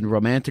do this in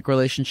romantic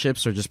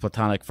relationships or just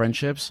platonic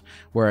friendships,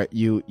 where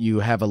you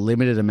have a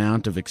limited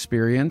amount of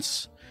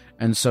experience.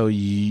 And so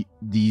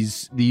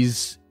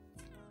these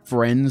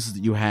friends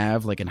that you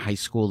have, like in high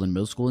school and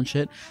middle school and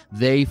shit,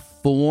 they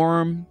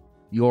form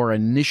your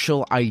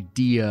initial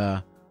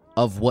idea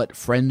of what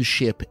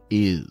friendship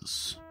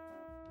is.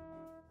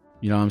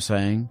 You know what I'm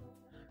saying?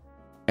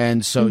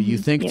 And so you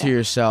think to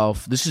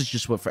yourself, this is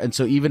just what... And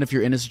so even if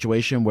you're in a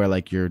situation where,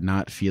 like, you're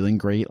not feeling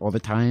great all the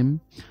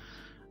time,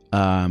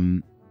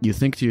 you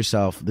think to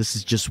yourself, this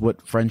is just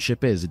what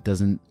friendship is. It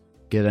doesn't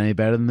get any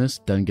better than this,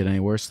 doesn't get any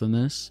worse than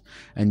this.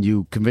 And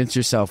you convince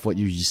yourself what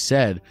you just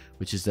said,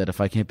 which is that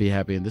if I can't be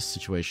happy in this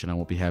situation, I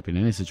won't be happy in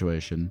any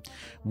situation,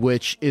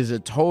 which is a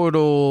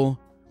total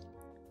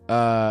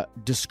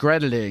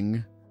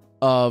discrediting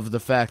of the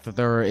fact that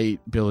there are 8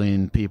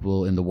 billion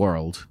people in the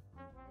world.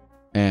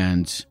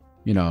 And,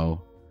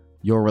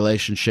 your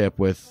relationship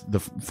with the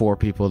 4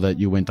 people that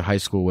you went to high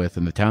school with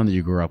in the town that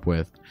you grew up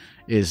with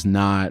is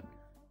not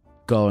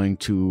going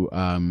to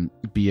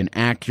be an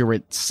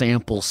accurate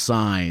sample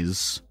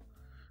size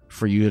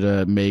for you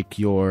to make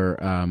your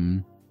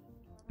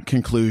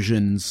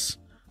conclusions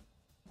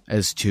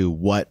as to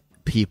what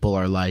people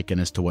are like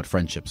and as to what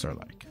friendships are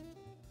like.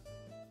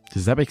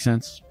 Does that make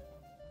sense?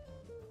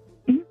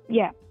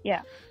 Yeah.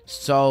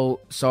 So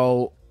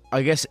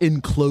I guess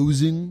in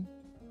closing,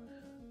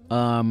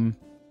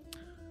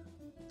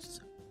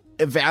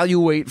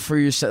 evaluate for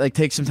yourself, like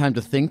take some time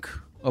to think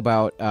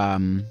about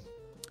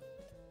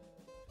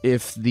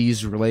if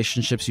these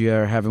relationships you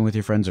are having with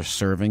your friends are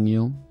serving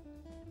you.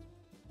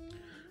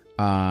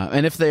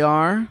 And if they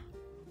are,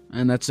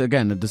 and that's,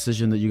 again, a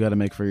decision that you got to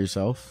make for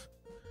yourself,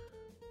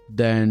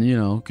 then,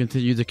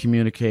 continue to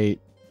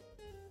communicate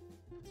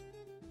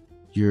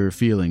your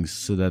feelings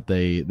so that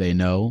they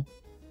know,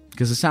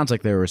 because it sounds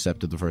like they were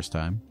receptive the first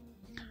time.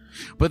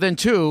 But then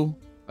 2,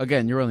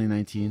 again, you're only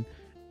 19,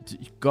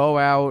 go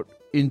out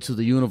into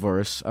the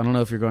universe. I don't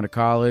know if you're going to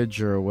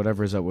college or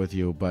whatever is up with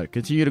you, but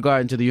continue to go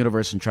out into the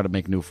universe and try to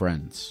make new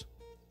friends.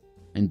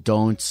 And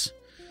don't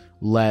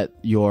let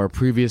your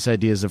previous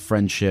ideas of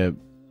friendship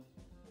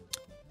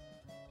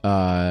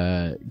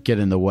get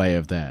in the way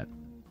of that.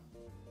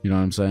 You know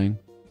what I'm saying?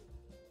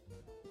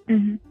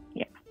 Mm-hmm.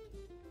 Yeah.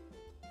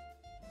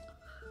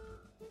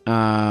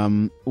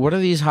 What are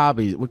these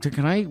hobbies?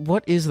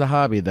 What is the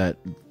hobby that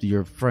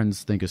your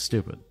friends think is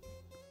stupid?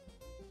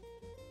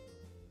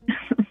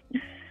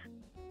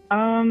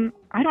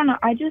 I don't know.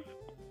 I just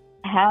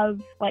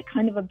have like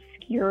kind of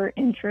obscure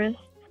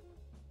interests,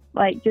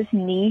 like just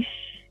niche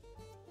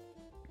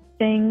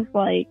things.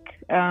 Like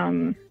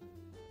I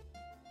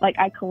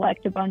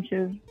collect a bunch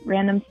of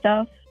random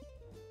stuff,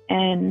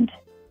 and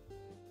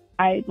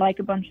I like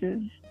a bunch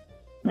of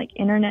like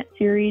internet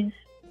series.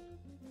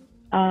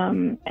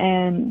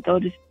 And they'll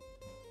just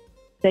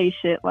say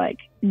shit like,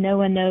 no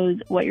one knows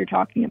what you're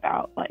talking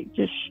about. Like,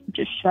 just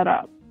shut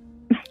up.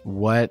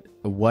 What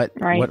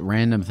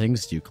random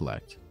things do you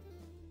collect?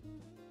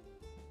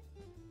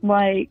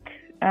 Like,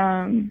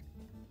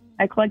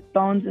 I collect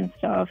bones and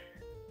stuff.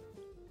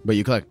 But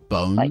you collect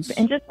bones?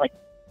 And just like,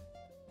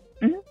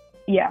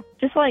 yeah,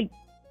 just like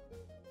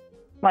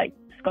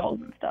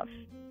skulls and stuff.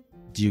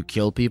 Do you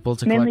kill people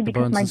to Mainly collect the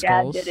bones and skulls?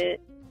 Mainly because my dad did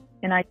it,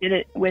 and I did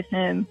it with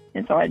him,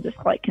 and so I just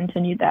like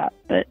continued that.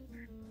 But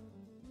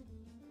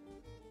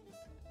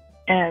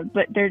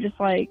they're just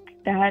like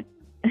that,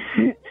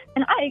 and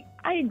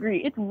I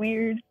agree. It's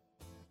weird.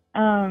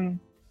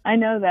 I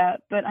know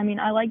that, but I mean,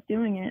 I like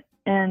doing it,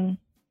 and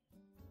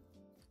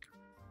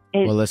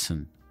well,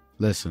 listen.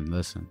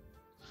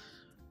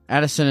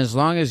 Addison, as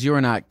long as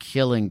you're not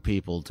killing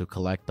people to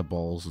collect the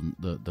balls and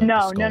the skulls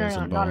no, and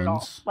bones. not at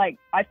all. Like,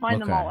 I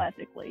find them all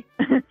ethically.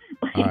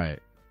 All right.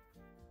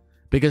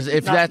 Because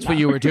if that's what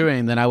you were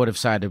doing, then I would have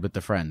sided with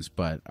the friends,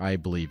 but I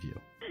believe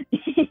you.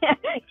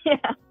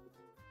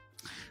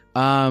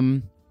 Yeah.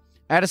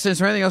 Addison, is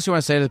there anything else you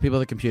want to say to the people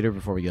at the computer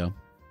before we go?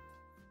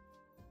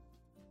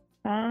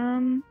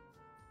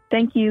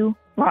 Thank you,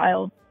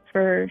 Lyle,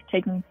 for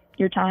taking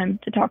your time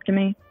to talk to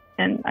me,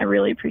 and I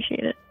really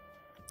appreciate it.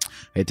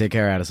 Hey, take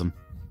care, Addison.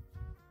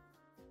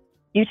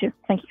 You too.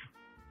 Thank you.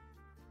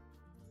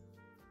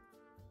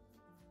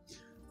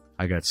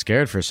 I got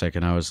scared for a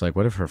second. I was like,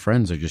 what if her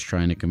friends are just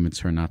trying to convince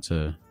her not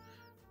to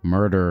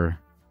murder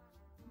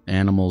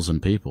animals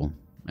and people,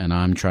 and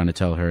I'm trying to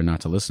tell her not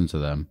to listen to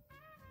them?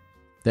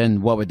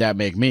 Then what would that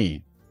make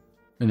me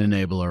an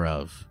enabler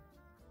of?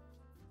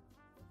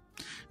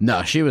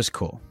 No, she was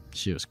cool.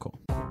 She was cool.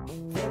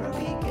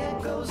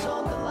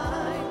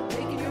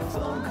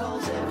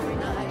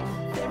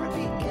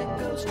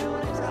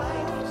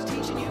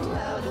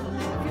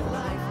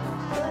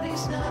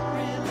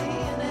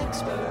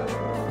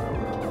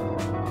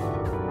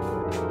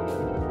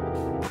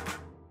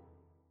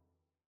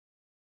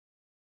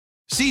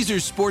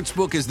 Caesars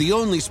Sportsbook is the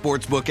only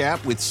sportsbook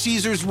app with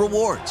Caesars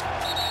Rewards.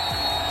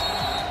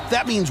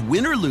 That means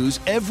win or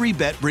lose, every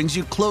bet brings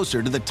you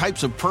closer to the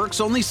types of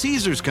perks only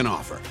Caesars can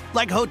offer.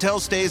 Like hotel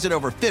stays at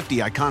over 50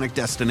 iconic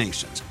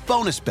destinations,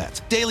 bonus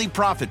bets, daily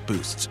profit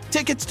boosts,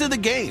 tickets to the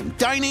game,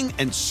 dining,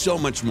 and so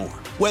much more.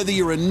 Whether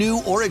you're a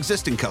new or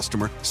existing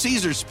customer,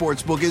 Caesars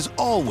Sportsbook is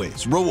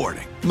always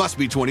rewarding. Must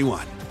be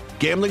 21.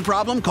 Gambling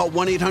problem? Call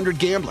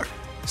 1-800-GAMBLER.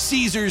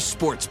 Caesars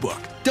Sportsbook.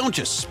 Don't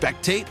just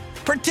spectate,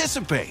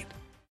 participate.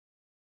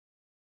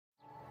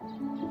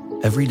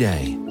 Every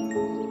day,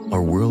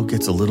 our world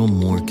gets a little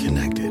more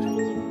connected,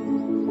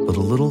 but a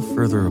little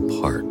further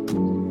apart.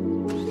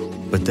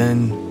 But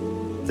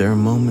then, there are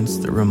moments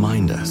that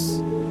remind us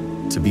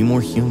to be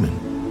more human.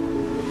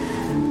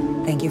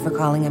 Thank you for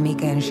calling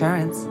Amica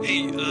Insurance.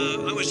 Hey,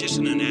 I was just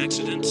in an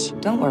accident.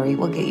 Don't worry,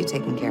 we'll get you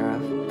taken care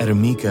of. At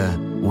Amica,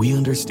 we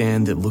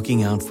understand that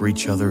looking out for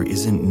each other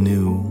isn't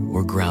new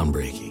or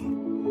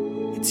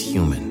groundbreaking. It's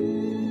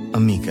human.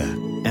 Amica,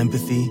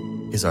 empathy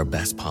is our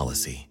best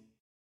policy.